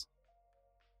success,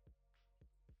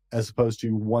 as opposed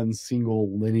to one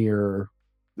single linear,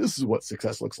 this is what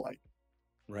success looks like.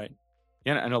 Right.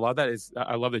 Yeah. And a lot of that is,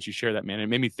 I love that you share that, man. It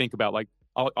made me think about, like,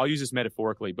 I'll use this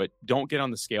metaphorically, but don't get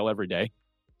on the scale every day.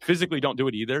 Physically, don't do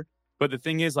it either. But the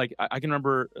thing is, like, I can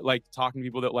remember like talking to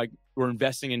people that like were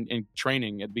investing in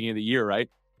training at the beginning of the year, right?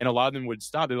 And a lot of them would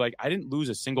stop. They're like, I didn't lose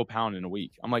a single pound in a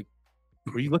week. I'm like,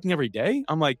 were you looking every day?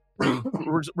 I'm like,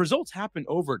 results happen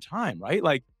over time, right?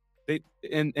 Like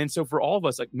and so for all of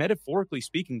us, like, metaphorically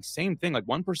speaking, same thing. Like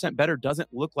 1% better doesn't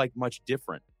look like much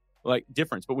difference.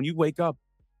 But when you wake up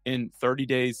in 30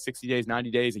 days, 60 days,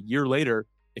 90 days, a year later,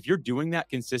 if you're doing that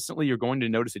consistently, you're going to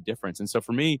notice a difference. And so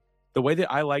for me, the way that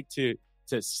I like to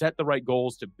set the right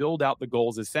goals, to build out the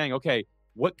goals, is saying, okay,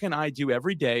 what can I do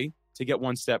every day to get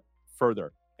one step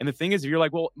further? And the thing is, if you're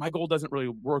like, well, my goal doesn't really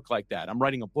work like that, I'm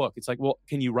writing a book. It's like, well,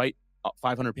 can you write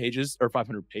 500 pages or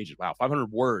 500 pages? Wow, 500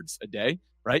 words a day,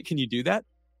 right? Can you do that?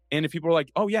 And if people are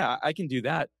like, oh yeah, I can do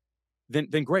that, then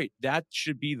great. That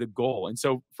should be the goal. And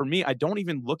so for me, I don't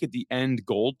even look at the end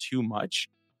goal too much.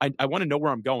 I want to know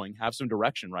where I'm going, have some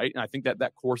direction, right? And I think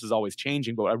that course is always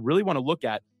changing. But what I really want to look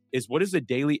at is, what is the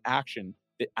daily action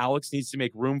that Alex needs to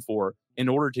make room for in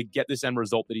order to get this end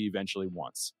result that he eventually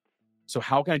wants? So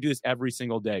how can I do this every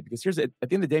single day? Because at the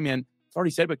end of the day, man, I've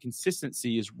already said, but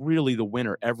consistency is really the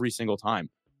winner every single time.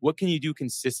 What can you do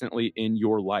consistently in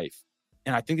your life?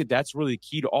 And I think that that's really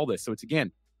key to all this. So it's,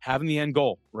 again, having the end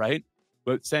goal, right?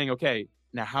 But saying, okay,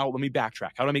 now let me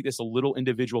backtrack. How do I make this a little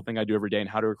individual thing I do every day, and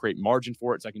how do I create margin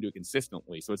for it so I can do it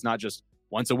consistently? So it's not just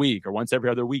once a week or once every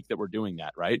other week that we're doing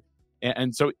that, right?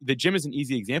 And so the gym is an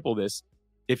easy example of this.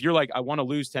 If you're like, I want to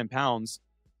lose 10 pounds,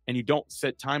 and you don't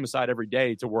set time aside every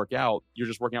day to work out, you're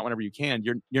just working out whenever you can,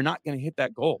 you're not going to hit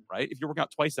that goal, right? If you're working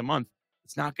out twice a month,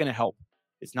 it's not going to help.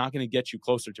 It's not going to get you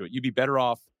closer to it. You'd be better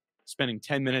off spending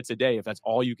 10 minutes a day if that's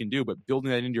all you can do, but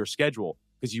building that into your schedule,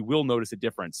 because you will notice a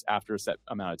difference after a set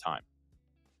amount of time.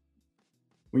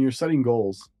 When you're setting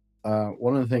goals,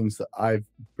 one of the things that I've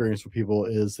experienced with people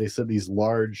is they set these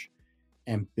large,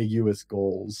 ambiguous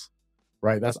goals,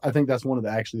 right? I think that's one of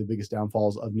the biggest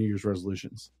downfalls of New Year's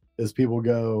resolutions, is people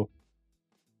go,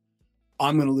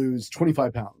 I'm going to lose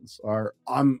 25 pounds, or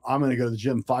I'm going to go to the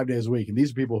gym 5 days a week. And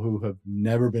these are people who have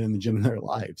never been in the gym in their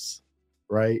lives,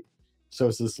 right? So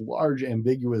it's this large,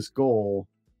 ambiguous goal.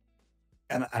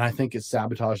 And I think it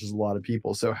sabotages a lot of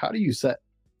people. So how do you set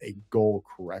a goal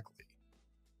correctly?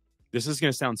 This is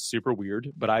going to sound super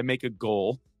weird, but I make a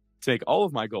goal to make all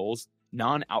of my goals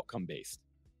non-outcome based.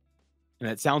 And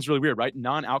that sounds really weird, right?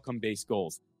 Non-outcome based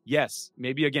goals. Yes,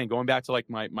 maybe, again, going back to like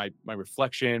my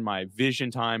reflection, my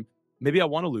vision time, maybe I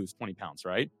want to lose 20 pounds,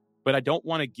 right? But I don't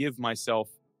want to give myself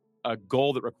a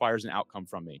goal that requires an outcome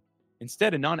from me.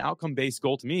 Instead, a non-outcome based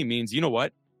goal to me means, you know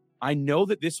what? I know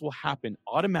that this will happen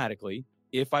automatically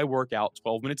if I work out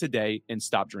 12 minutes a day and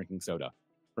stop drinking soda,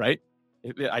 right?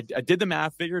 I did the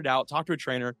math, figured it out, talked to a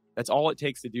trainer. That's all it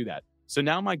takes to do that. So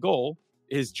now my goal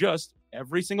is just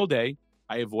every single day,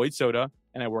 I avoid soda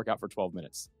and I work out for 12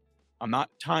 minutes. I'm not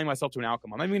tying myself to an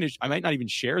outcome. I might not even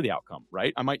share the outcome,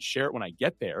 right? I might share it when I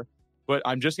get there, but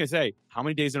I'm just going to say, how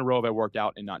many days in a row have I worked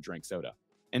out and not drank soda?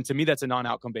 And to me, that's a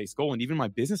non-outcome based goal. And even in my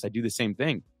business, I do the same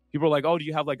thing. People are like, oh, do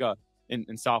you have like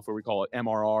in software, we call it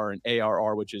MRR and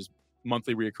ARR, which is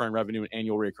monthly recurring revenue and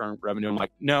annual recurring revenue. I'm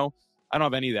like, no, I don't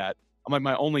have any of that. I'm like,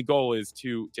 my only goal is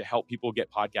to help people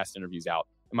get podcast interviews out.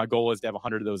 And my goal is to have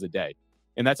 100 of those a day.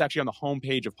 And that's actually on the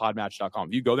homepage of podmatch.com.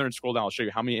 If you go there and scroll down, I'll show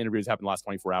you how many interviews happened in the last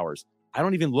 24 hours. I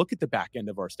don't even look at the back end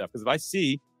of our stuff, because if I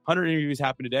see 100 interviews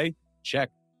happen today, check,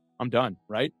 I'm done,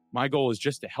 right? My goal is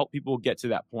just to help people get to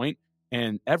that point,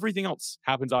 and everything else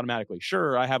happens automatically.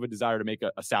 Sure, I have a desire to make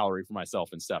a salary for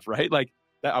myself and stuff, right? Like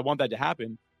that, I want that to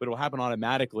happen, but it'll happen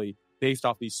automatically based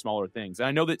off these smaller things. And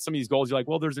I know that some of these goals, you're like,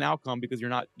 well, there's an outcome because you're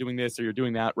not doing this or you're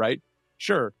doing that, right?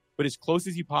 Sure, but as close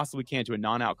as you possibly can to a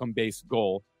non-outcome based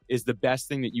goal is the best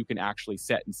thing that you can actually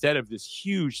set, instead of this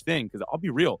huge thing. Because I'll be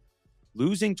real,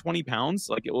 losing 20 pounds,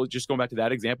 like it will, just going back to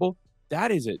that example,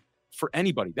 that is it for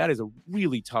anybody. That is a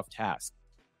really tough task,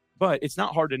 but it's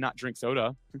not hard to not drink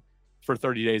soda for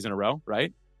 30 days in a row,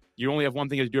 right? You only have one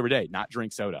thing to do every day, not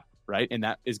drink soda, right? And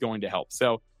that is going to help.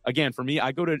 So again, for me,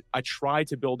 I try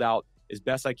to build out as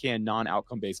best I can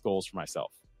non-outcome based goals for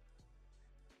myself.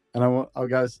 And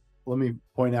guys, let me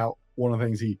point out one of the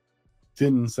things he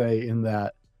didn't say in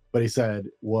that, but he said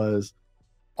was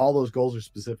all those goals are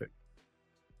specific.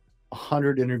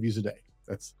 100 interviews a day.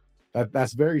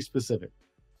 That's very specific.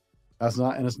 It's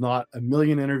not a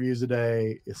million interviews a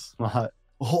day. It's not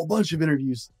a whole bunch of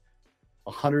interviews.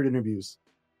 100 interviews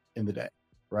in the day,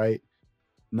 right?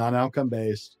 Non-outcome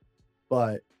based,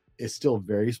 but it's still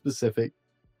very specific,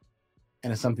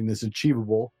 and it's something that's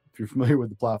achievable. If you're familiar with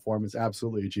the platform, it's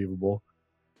absolutely achievable.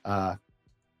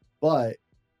 But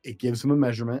it gives them a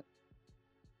measurement,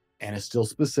 and it's still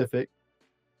specific.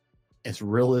 It's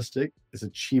realistic. It's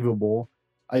achievable.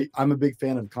 I'm a big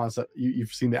fan of the concept.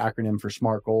 You've seen the acronym for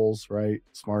SMART goals, right?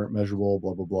 Smart, measurable,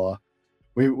 blah, blah, blah.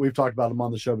 We've talked about them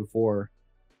on the show before,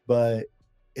 but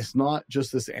it's not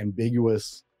just this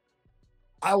ambiguous,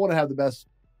 I want to have the best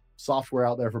software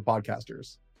out there for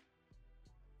podcasters.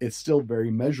 It's still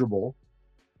very measurable.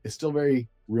 It's still very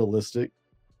realistic,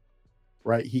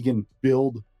 right? He can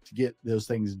build to get those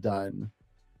things done,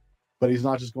 but he's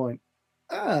not just going,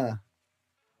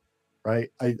 right?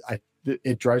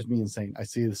 It drives me insane. I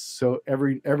see this so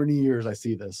every years I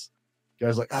see this.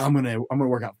 Guys like, I'm gonna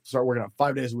start working out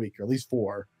 5 days a week, or at least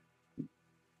 4.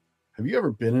 Have you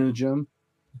ever been in a gym?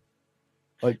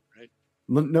 Like, right.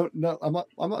 No,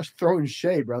 I'm not throwing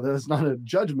shade, brother. It's not a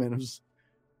judgment.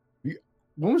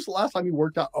 When was the last time you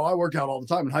worked out? Oh, I worked out all the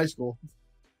time in high school.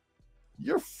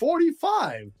 You're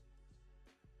 45.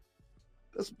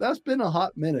 That's been a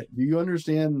hot minute. Do you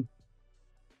understand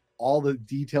all the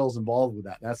details involved with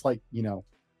that? That's like,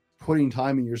 putting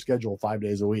time in your schedule 5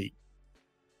 days a week,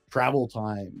 travel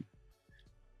time,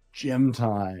 gym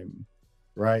time,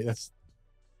 right?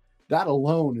 That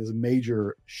alone is a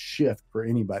major shift for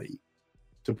anybody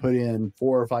to put in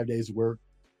 4 or 5 days worth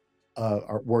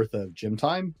of gym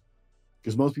time,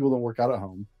 because most people don't work out at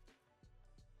home,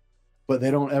 but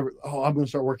they don't ever, I'm going to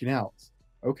start working out.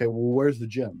 Okay, well, where's the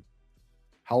gym?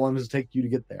 How long does it take you to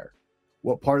get there?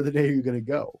 What part of the day are you going to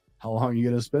go? How long are you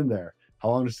going to spend there? How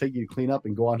long does it take you to clean up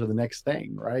and go on to the next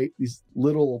thing, right? These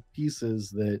little pieces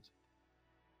that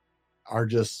are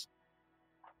just,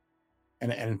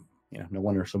 and no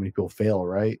wonder so many people fail,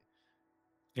 right?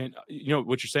 And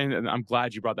what you're saying, and I'm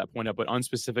glad you brought that point up, but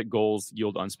unspecific goals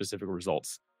yield unspecific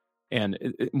results. And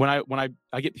when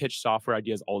I get pitched software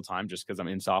ideas all the time, just because I'm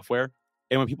in software,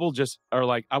 and when people just are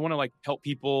like, I want to like help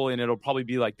people, and it'll probably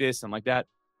be like this and like that,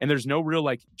 and there's no real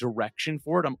like direction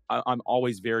for it, I'm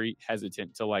always very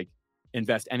hesitant to like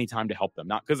invest any time to help them.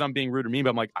 Not because I'm being rude or mean,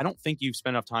 but I'm like, I don't think you've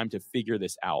spent enough time to figure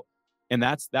this out. And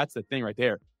that's the thing right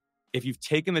there. If you've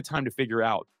taken the time to figure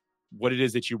out what it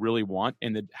is that you really want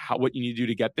and what you need to do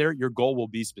to get there, your goal will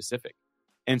be specific.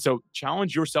 And so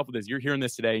challenge yourself with this. You're hearing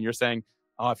this today and you're saying,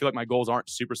 oh, I feel like my goals aren't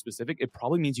super specific. It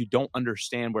probably means you don't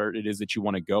understand where it is that you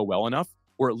want to go well enough,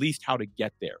 or at least how to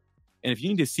get there. And if you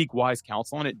need to seek wise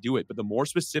counsel on it, do it. But the more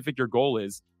specific your goal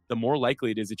is, the more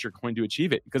likely it is that you're going to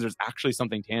achieve it, because there's actually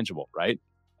something tangible, right?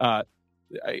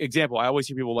 Example, I always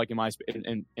hear people like in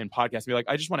podcasts be like,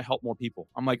 I just want to help more people.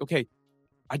 I'm like, okay,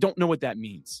 I don't know what that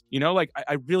means.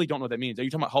 I really don't know what that means. Are you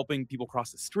talking about helping people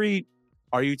cross the street?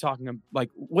 Are you talking like,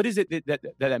 what is it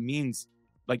that means?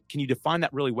 Like, can you define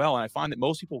that really well? And I find that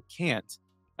most people can't.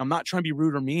 I'm not trying to be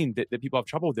rude or mean that people have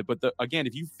trouble with it. But again,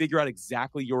 if you figure out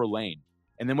exactly your lane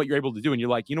and then what you're able to do, and you're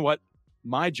like, you know what?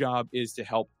 My job is to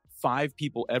help 5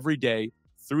 people every day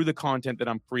through the content that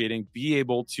I'm creating, be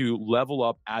able to level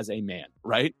up as a man,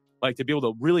 right? like to be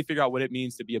able to really figure out what it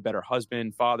means to be a better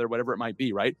husband, father, whatever it might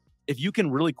be, right? If you can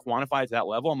really quantify it to that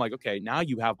level, I'm like, okay, now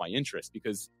you have my interest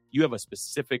because you have a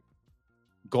specific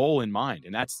goal in mind.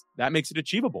 And that makes it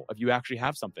achievable if you actually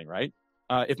have something, right?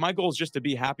 If my goal is just to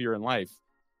be happier in life,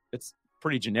 it's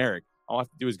pretty generic. All I have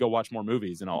to do is go watch more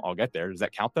movies and I'll get there. Does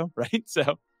that count though? Right?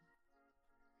 So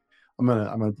I'm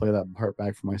gonna play that part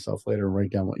back for myself later and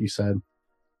write down what you said.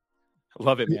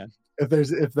 Love it, man.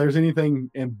 If there's anything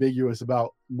ambiguous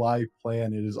about my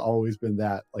plan, it has always been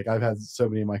that. Like I've had so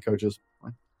many of my coaches,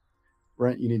 like,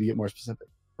 Brent, you need to get more specific.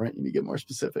 Brent, you need to get more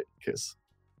specific, because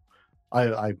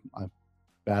I'm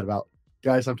bad about,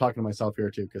 guys. I'm talking to myself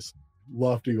here too, because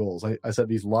lofty goals. I set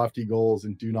these lofty goals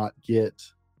and do not get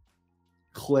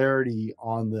clarity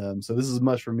on them. So this is as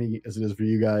much for me as it is for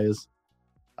you guys.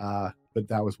 But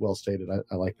that was well stated.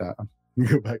 I like that. I'm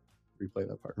gonna go back, replay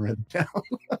that part and write it down.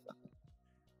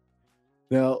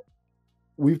 Now,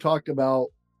 we've talked about,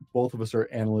 both of us are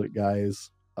analytic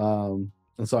guys, and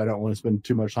so I don't want to spend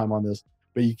too much time on this,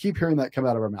 but you keep hearing that come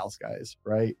out of our mouths, guys,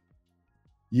 right?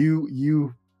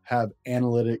 You have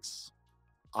analytics,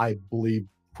 I believe,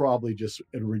 probably just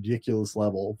at a ridiculous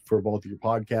level for both your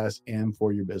podcast and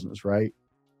for your business, right?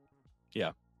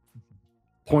 Yeah.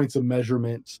 Points of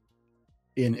measurement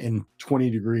in 20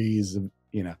 degrees, of,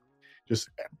 just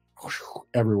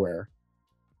everywhere.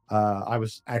 I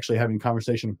was actually having a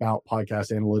conversation about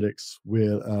podcast analytics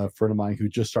with a friend of mine who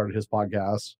just started his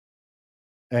podcast,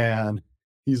 and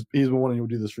he's been wanting to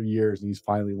do this for years, and he's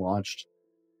finally launched.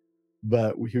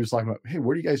 But he was talking about, hey,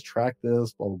 where do you guys track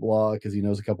this? Blah blah blah, because he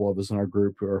knows a couple of us in our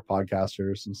group who are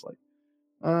podcasters, and it's like,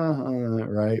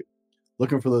 right,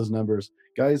 looking for those numbers,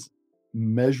 guys.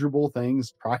 Measurable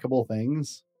things, trackable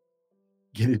things,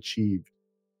 get achieved.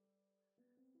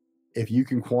 If you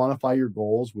can quantify your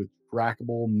goals with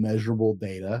trackable, measurable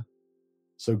data,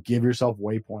 so give yourself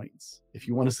waypoints. If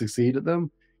you want to succeed at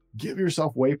them, give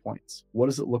yourself waypoints. What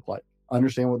does it look like?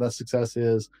 Understand what that success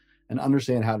is and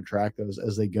understand how to track those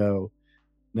as they go.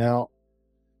 Now,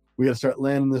 we got to start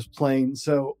landing this plane.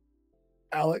 So,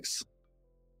 Alex,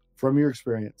 from your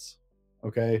experience,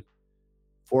 okay,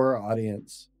 for our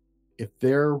audience, if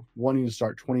they're wanting to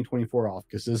start 2024 off,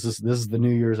 because this is the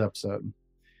New Year's episode,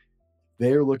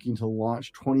 they're looking to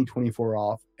launch 2024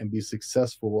 off and be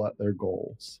successful at their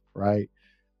goals, right?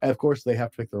 And of course, they have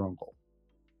to pick their own goal,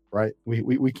 right?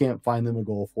 We can't find them a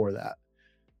goal for that.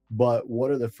 But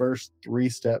what are the first 3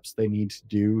 steps they need to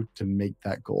do to make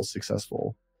that goal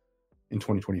successful in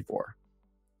 2024?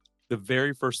 The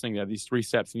very first thing, these 3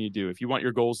 steps you need to do, if you want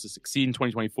your goals to succeed in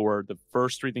 2024, the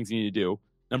first 3 things you need to do,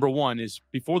 number 1 is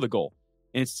before the goal,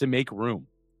 and it's to make room.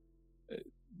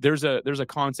 There's a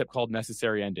concept called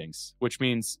necessary endings, which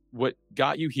means what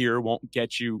got you here won't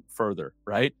get you further,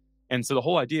 right? And so the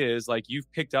whole idea is, like,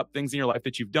 you've picked up things in your life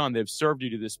that you've done that have served you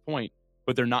to this point,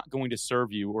 but they're not going to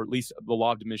serve you, or at least the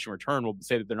law of diminishing return will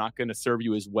say that they're not going to serve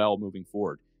you as well moving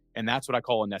forward. And that's what I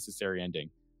call a necessary ending.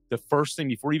 The first thing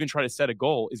before you even try to set a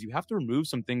goal is you have to remove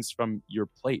some things from your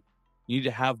plate. You need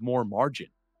to have more margin,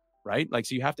 right? Like,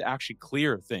 so you have to actually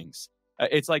clear things.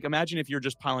 It's like, imagine if you're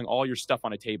just piling all your stuff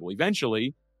on a table.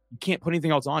 Eventually, you can't put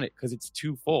anything else on it because it's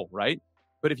too full, right?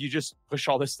 But if you just push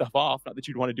all this stuff off, not that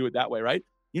you'd want to do it that way, right?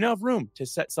 You now have room to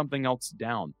set something else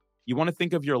down. You want to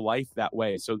think of your life that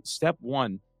way. So step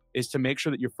 1 is to make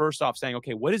sure that you're first off saying,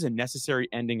 okay, what is a necessary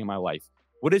ending in my life?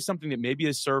 What is something that maybe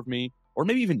has served me, or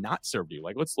maybe even not served you?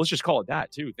 Like, let's just call it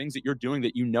that too. Things that you're doing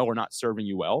that you know are not serving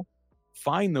you well.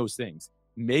 Find those things,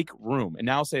 make room, and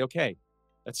now say, okay,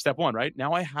 that's step 1, right?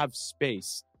 Now I have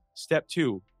space. Step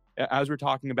 2, as we're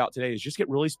talking about today, is just get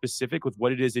really specific with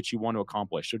what it is that you want to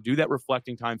accomplish. So do that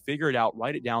reflecting time, figure it out,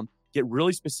 write it down, get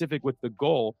really specific with the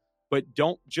goal, but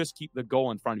don't just keep the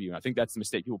goal in front of you. And I think that's the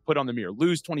mistake people put on the mirror.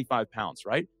 Lose 25 pounds,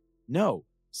 right? No.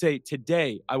 Say,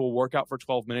 today I will work out for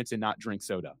 12 minutes and not drink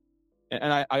soda.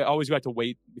 And I always go back to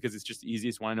weight because it's just the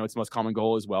easiest one. I know it's the most common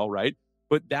goal as well, right?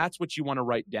 But that's what you want to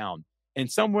write down. And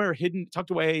somewhere hidden,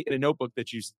 tucked away in a notebook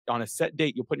that you, on a set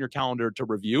date, you'll put in your calendar to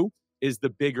review, is the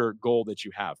bigger goal that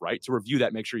you have, right? To review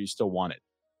that, make sure you still want it.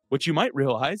 What you might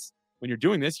realize when you're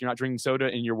doing this, you're not drinking soda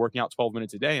and you're working out 12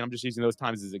 minutes a day. And I'm just using those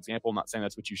times as an example. I'm not saying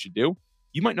that's what you should do.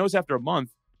 You might notice after a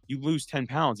month, you lose 10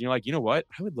 pounds. And you're like, you know what?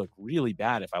 I would look really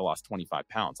bad if I lost 25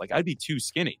 pounds. Like, I'd be too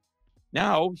skinny.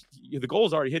 Now, the goal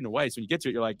is already hidden away. So when you get to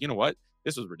it, you're like, you know what?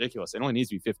 This was ridiculous. It only needs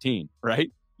to be 15,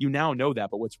 right? You now know that.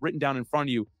 But what's written down in front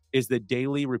of you is the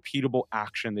daily repeatable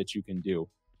action that you can do.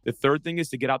 The third thing is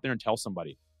to get out there and tell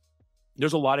somebody.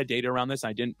 There's a lot of data around this.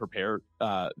 I didn't prepare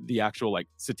the actual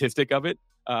statistic of it.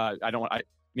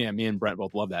 Me and Brent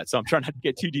both love that. So I'm trying not to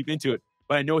get too deep into it.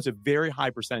 But I know it's a very high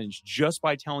percentage just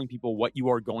by telling people what you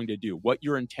are going to do, what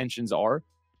your intentions are.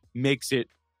 makes it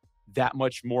that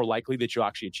much more likely that you'll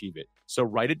actually achieve it. So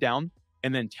write it down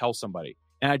and then tell somebody.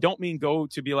 And I don't mean go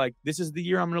to be like, this is the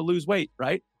year I'm going to lose weight,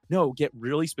 right? No, get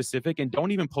really specific and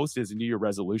don't even post it as a New Year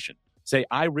resolution. Say,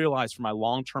 I realize for my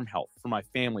long-term health, for my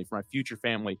family, for my future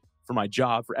family, for my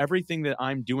job, for everything that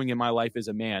I'm doing in my life as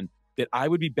a man, that I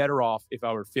would be better off if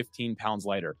I were 15 pounds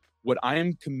lighter. What I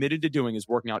am committed to doing is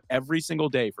working out every single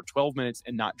day for 12 minutes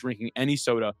and not drinking any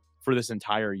soda for this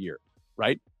entire year,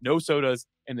 right? No sodas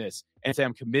and this. And say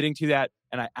I'm committing to that.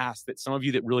 And I ask that some of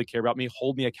you that really care about me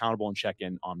hold me accountable and check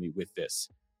in on me with this.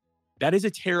 That is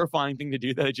a terrifying thing to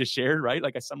do that I just shared, right?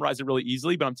 Like I summarized it really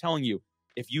easily, but I'm telling you,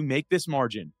 if you make this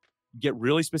margin, get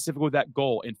really specific with that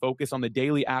goal and focus on the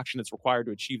daily action that's required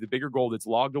to achieve the bigger goal that's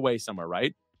logged away somewhere,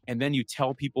 right? And then you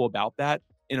tell people about that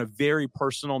in a very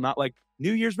personal, not like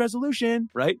New Year's resolution,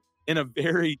 right? In a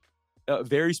very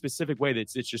specific way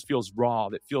that it just feels raw,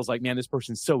 that feels like, man, this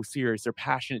person's so serious. They're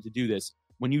passionate to do this.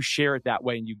 When you share it that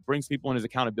way and you bring people in as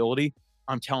accountability,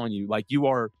 I'm telling you, like you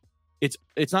are, it's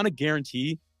not a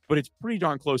guarantee, but it's pretty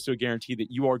darn close to a guarantee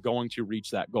that you are going to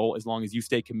reach that goal as long as you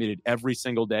stay committed every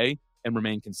single day and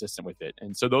remain consistent with it.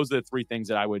 And so those are the three things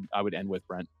that I would end with,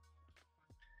 Brent.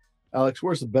 Alex,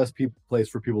 where's the best place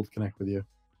for people to connect with you?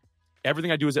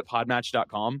 Everything I do is at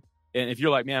podmatch.com. And if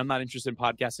you're like, man, I'm not interested in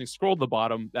podcasting, scroll to the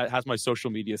bottom. That has my social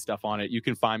media stuff on it. You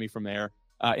can find me from there.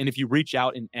 And if you reach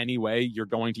out in any way, you're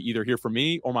going to either hear from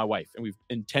me or my wife. And we've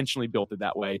intentionally built it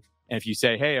that way. And if you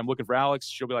say, hey, I'm looking for Alex,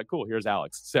 she'll be like, cool, here's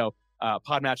Alex. So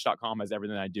podmatch.com has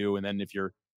everything I do. And then if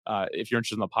you're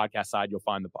interested in the podcast side, you'll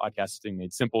find the Podcasting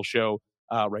Made Simple show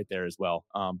right there as well.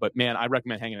 But man, I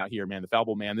recommend hanging out here, man. The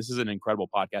Fallible Man, this is an incredible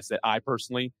podcast that I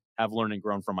personally have learned and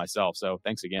grown from myself. So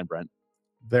thanks again, Brent.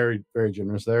 Very, very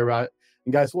generous there, right?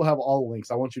 And guys, we'll have all the links.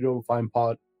 I want you to be able to find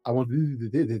I want you to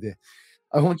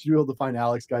be able to find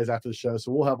Alex, guys, after the show.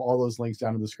 So we'll have all those links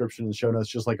down in the description and the show notes,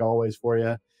 just like always for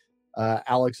you.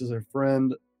 Alex is a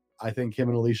friend. I think him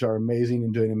and Alicia are amazing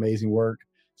and doing amazing work.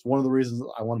 It's one of the reasons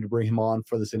I wanted to bring him on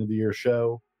for this end of the year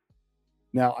show.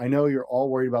 Now, I know you're all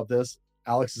worried about this.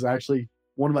 Alex is actually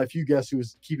one of my few guests who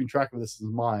is keeping track of this in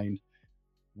his mind.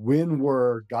 When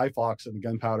were Guy Fawkes and the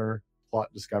gunpowder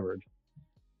plot discovered?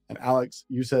 And Alex,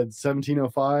 you said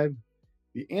 1705.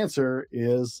 The answer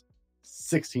is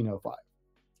 1605.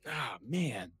 Ah,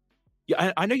 man.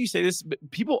 Yeah, I know you say this, but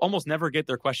people almost never get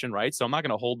their question right, so I'm not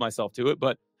going to hold myself to it.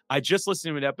 But I just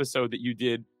listened to an episode that you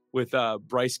did with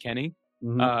Bryce Kenny.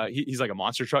 Mm-hmm. He's like a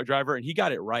monster truck driver, and he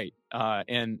got it right.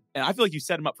 And I feel like you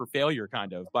set him up for failure,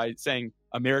 kind of, by saying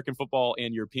American football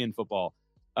and European football.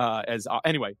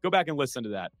 Anyway, go back and listen to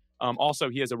that. Also,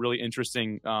 he has a really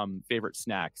interesting favorite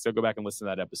snack. So go back and listen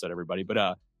to that episode, everybody.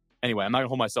 But anyway, I'm not going to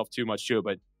hold myself too much to it.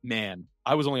 But man,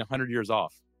 I was only 100 years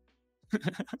off.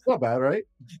 It's not bad, right?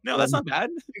 No, that's not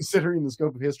bad. Considering the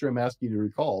scope of history I'm asking you to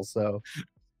recall. So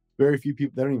very few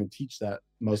people, they don't even teach that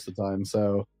most of the time.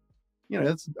 So, you know,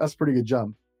 that's a pretty good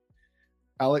jump.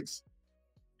 Alex,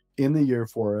 in the year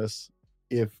for us,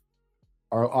 if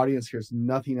our audience hears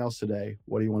nothing else today,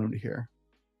 what do you want them to hear?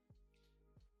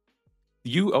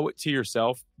 You owe it to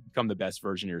yourself, become the best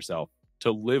version of yourself.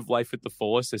 To live life at the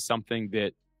fullest is something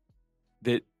that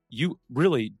you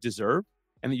really deserve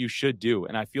and that you should do.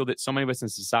 And I feel that so many of us in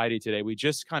society today, we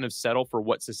just kind of settle for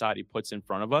what society puts in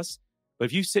front of us. But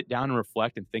if you sit down and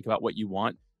reflect and think about what you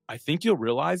want, I think you'll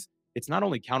realize it's not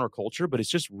only counterculture, but it's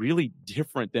just really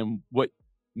different than what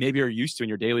maybe you're used to in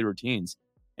your daily routines.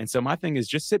 And so my thing is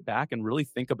just sit back and really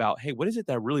think about, hey, what is it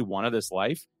that I really want of this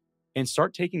life? And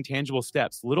start taking tangible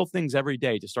steps, little things every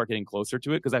day to start getting closer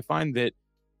to it. Because I find that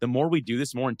the more we do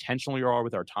this, the more intentional we are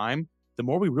with our time, the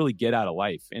more we really get out of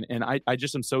life. And I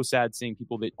just am so sad seeing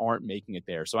people that aren't making it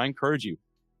there. So I encourage you,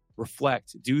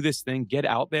 reflect, do this thing, get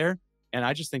out there. And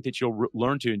I just think that you'll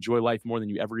learn to enjoy life more than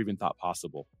you ever even thought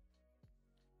possible.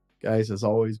 Guys, as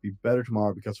always, be better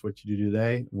tomorrow because of what you do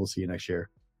today. And we'll see you next year.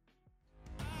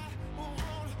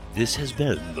 This has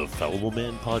been the Fallible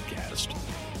Man Podcast,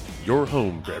 your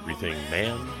home for everything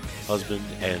man, husband,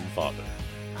 and father.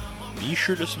 Be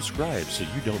sure to subscribe so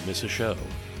you don't miss a show.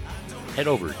 Head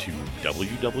over to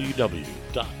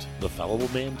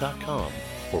www.thefallibleman.com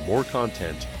for more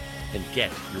content and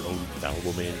get your own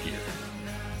Fallible Man gear.